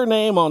her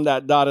name on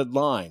that dotted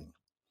line.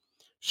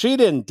 She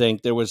didn't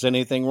think there was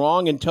anything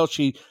wrong until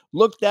she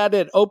looked at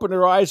it, opened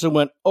her eyes, and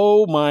went,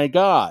 oh my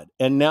God.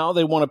 And now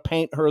they want to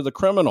paint her the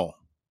criminal.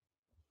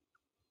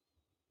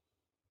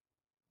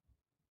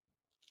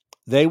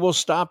 They will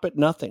stop at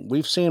nothing.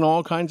 We've seen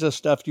all kinds of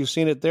stuff. You've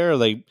seen it there.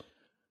 They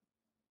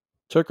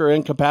took her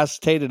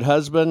incapacitated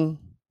husband,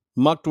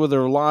 mucked with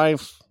her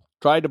life,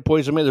 tried to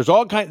poison me. There's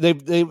all kinds.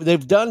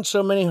 They've done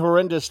so many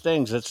horrendous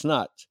things. It's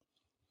nuts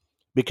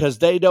because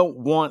they don't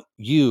want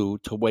you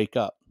to wake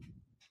up.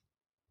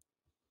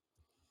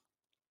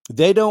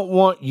 They don't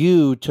want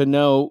you to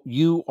know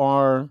you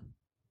are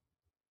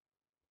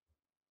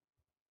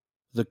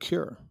the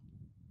cure.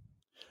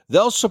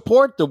 They'll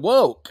support the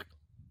woke,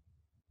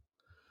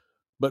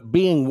 but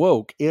being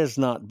woke is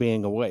not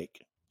being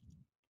awake.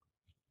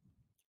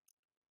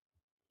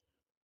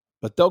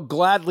 But they'll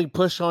gladly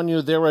push on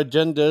you their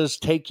agendas,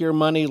 take your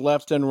money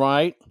left and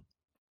right.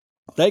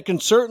 They can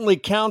certainly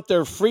count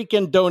their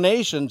freaking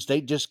donations.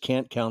 They just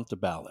can't count the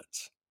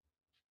ballots.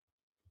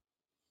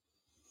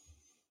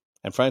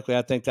 And frankly,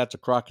 I think that's a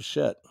crock of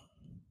shit.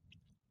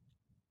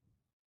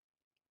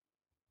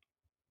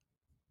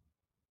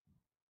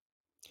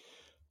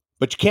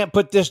 But you can't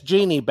put this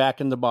genie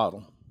back in the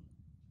bottle.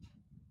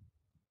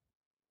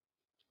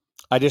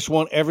 I just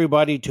want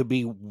everybody to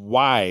be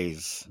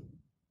wise.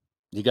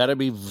 You got to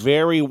be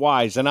very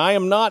wise. And I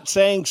am not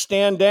saying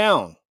stand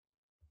down.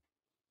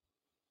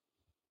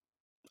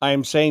 I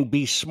am saying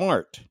be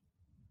smart.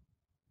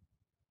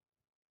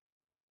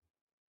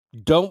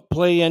 Don't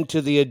play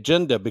into the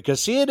agenda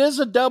because, see, it's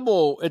a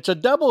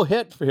double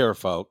hit here,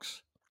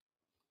 folks.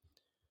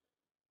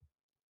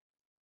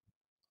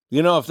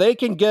 You know, if they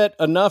can get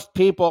enough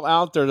people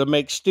out there to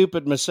make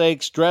stupid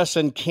mistakes, dress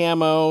in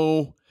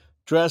camo,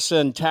 dress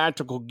in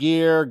tactical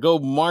gear, go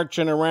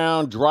marching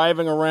around,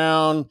 driving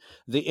around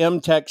the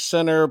MTech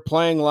Center,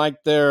 playing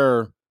like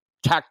they're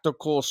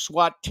tactical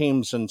SWAT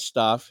teams and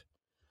stuff,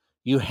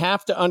 you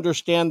have to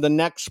understand the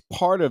next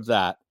part of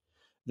that.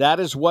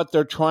 That is what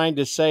they're trying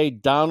to say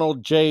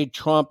Donald J.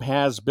 Trump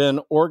has been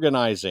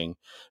organizing.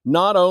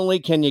 Not only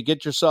can you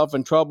get yourself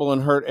in trouble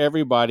and hurt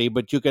everybody,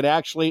 but you could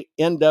actually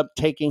end up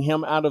taking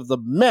him out of the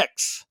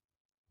mix.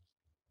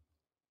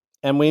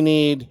 And we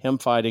need him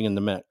fighting in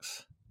the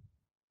mix.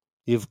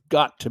 You've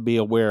got to be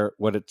aware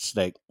what's at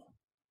stake.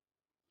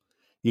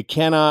 You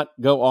cannot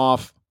go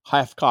off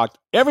half-cocked.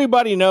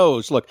 Everybody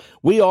knows. Look,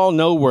 we all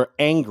know we're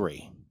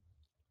angry.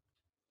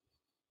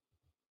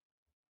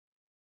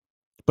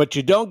 But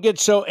you don't get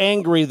so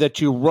angry that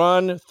you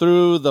run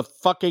through the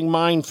fucking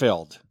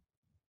minefield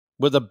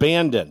with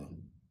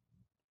abandon.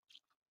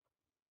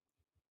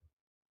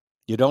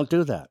 You don't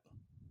do that.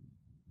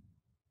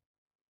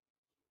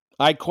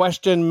 I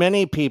question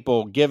many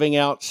people giving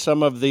out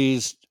some of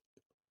these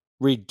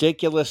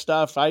ridiculous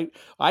stuff.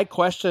 I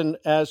question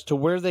as to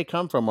where they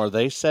come from. Are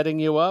they setting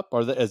you up?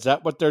 Is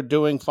that what they're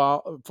doing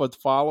for the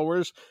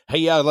followers? Hey,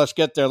 yeah, let's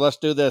get there. Let's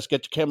do this.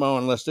 Get your camo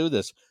and let's do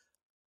this.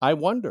 I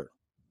wonder.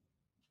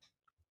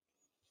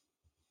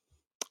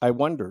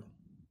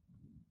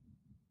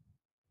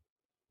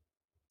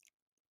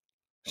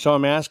 So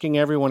I'm asking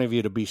every one of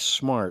you to be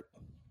smart,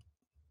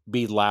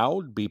 be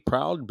loud, be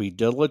proud, be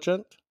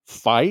diligent,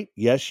 fight.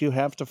 Yes, you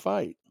have to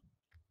fight.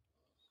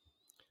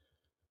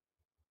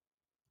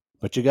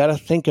 But you got to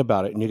think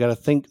about it, and you got to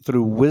think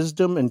through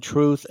wisdom and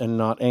truth and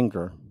not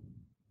anger.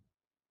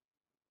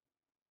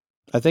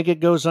 I think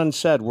it goes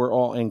unsaid. We're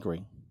all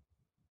angry.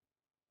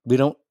 We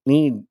don't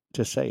need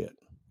to say it.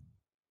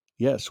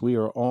 Yes, we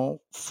are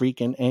all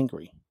freaking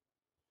angry.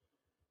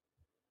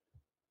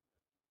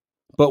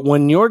 But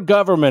when your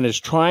government is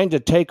trying to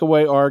take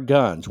away our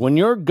guns, when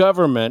your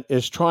government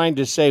is trying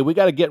to say, we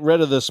got to get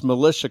rid of this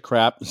militia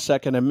crap, the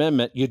Second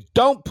Amendment, you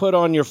don't put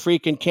on your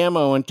freaking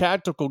camo and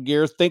tactical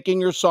gear thinking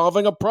you're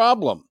solving a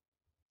problem.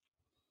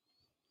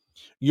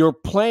 You're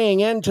playing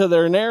into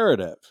their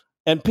narrative.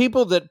 And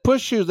people that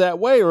push you that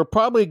way are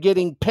probably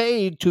getting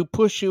paid to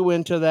push you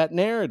into that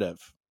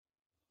narrative.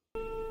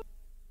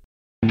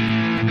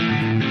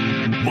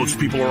 Most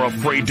people are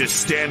afraid to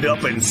stand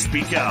up and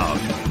speak out,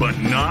 but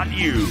not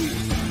you.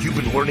 You've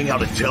been learning how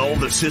to tell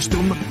the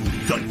system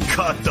to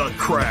cut the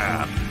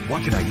crap.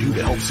 What can I do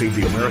to help save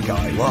the America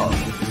I love?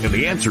 And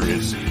the answer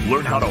is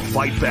learn how to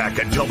fight back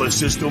and tell the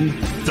system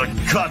to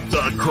cut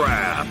the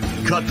crap.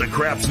 Cut the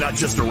Crap's not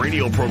just a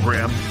radio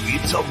program,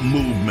 it's a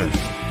movement.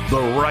 The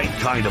right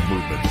kind of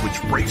movement,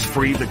 which breaks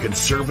free the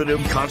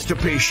conservative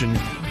constipation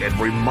and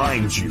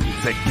reminds you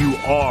that you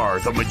are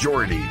the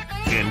majority.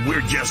 And we're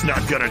just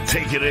not going to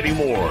take it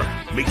anymore.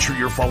 Make sure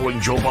you're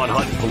following Jovan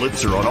Hunt and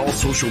Pulitzer on all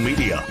social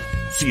media.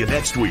 See you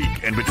next week.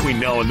 And between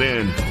now and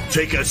then,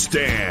 take a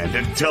stand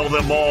and tell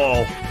them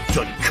all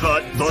to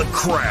cut the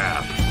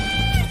crap.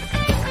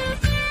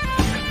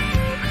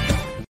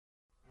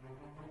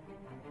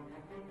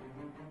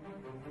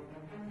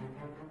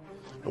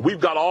 We've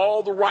got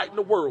all the right in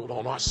the world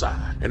on our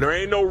side. And there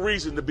ain't no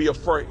reason to be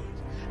afraid.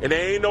 And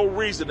there ain't no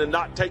reason to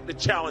not take the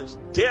challenge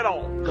dead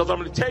on. Because I'm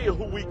going to tell you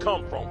who we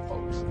come from,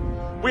 folks.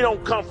 We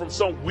don't come from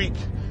some weak,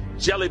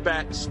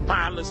 jellyback,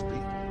 spineless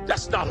people.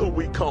 That's not who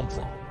we come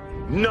from.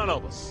 None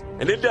of us.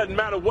 And it doesn't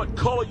matter what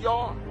color you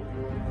are,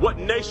 what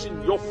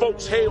nation your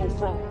folks hail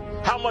from,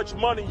 how much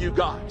money you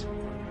got.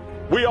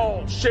 We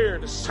all share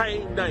the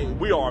same name.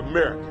 We are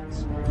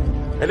Americans.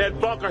 And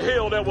at Bunker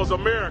Hill, there was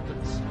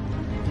Americans.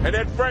 And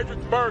at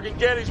Fredericksburg and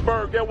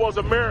Gettysburg, there was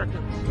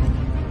Americans.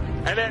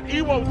 And at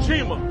Iwo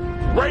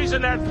Jima,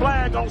 raising that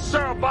flag on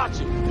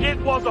Suribachi, it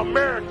was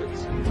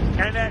Americans.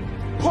 And at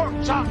Pork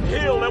Chop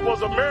Hill, there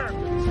was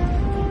Americans.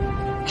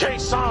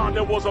 Quezon,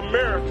 there was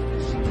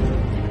Americans.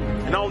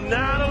 And on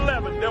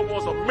 9/11, there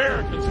was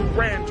Americans who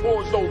ran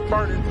towards those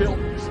burning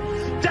buildings.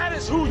 That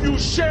is who you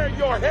share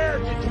your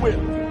heritage with.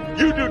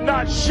 You do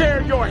not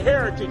share your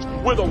heritage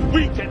with a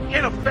weak and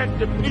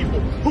ineffective people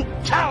who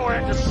cower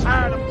at the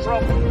sign of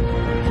trouble.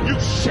 You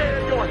share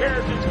your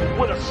heritage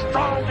with a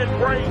strong and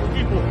brave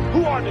people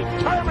who are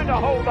determined to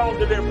hold on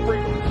to their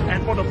freedom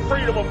and for the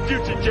freedom of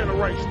future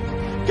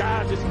generations.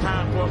 Guys, it's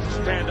time for us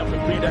to stand up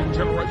and be that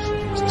generation.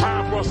 It's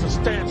time for us to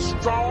stand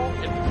strong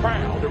and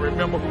proud and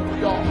remember who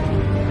we are.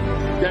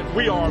 That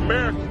we are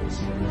Americans.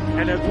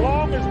 And as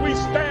long as we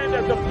stand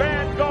as the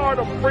vanguard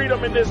of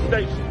freedom in this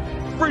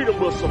nation, freedom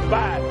will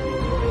survive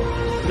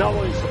here. Not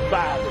only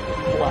survive, it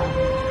will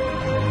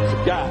thrive.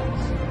 So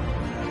guys,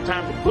 it's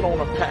time to put on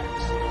our packs.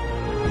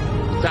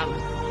 It's time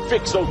to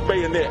fix those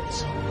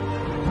bayonets.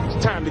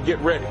 It's time to get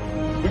ready.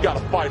 We got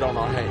a fight on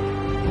our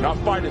hands. And our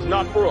fight is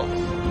not for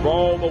us, for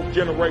all those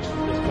generations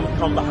that's going to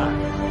come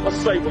behind us.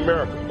 Let's save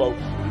America,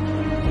 folks.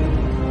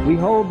 We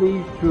hold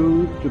these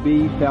truths to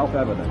be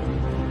self-evident.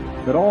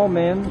 That all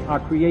men are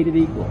created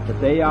equal,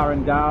 that they are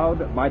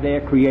endowed by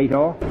their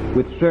Creator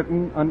with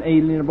certain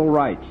unalienable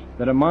rights,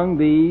 that among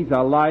these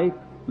are life,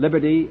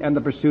 liberty, and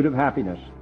the pursuit of happiness.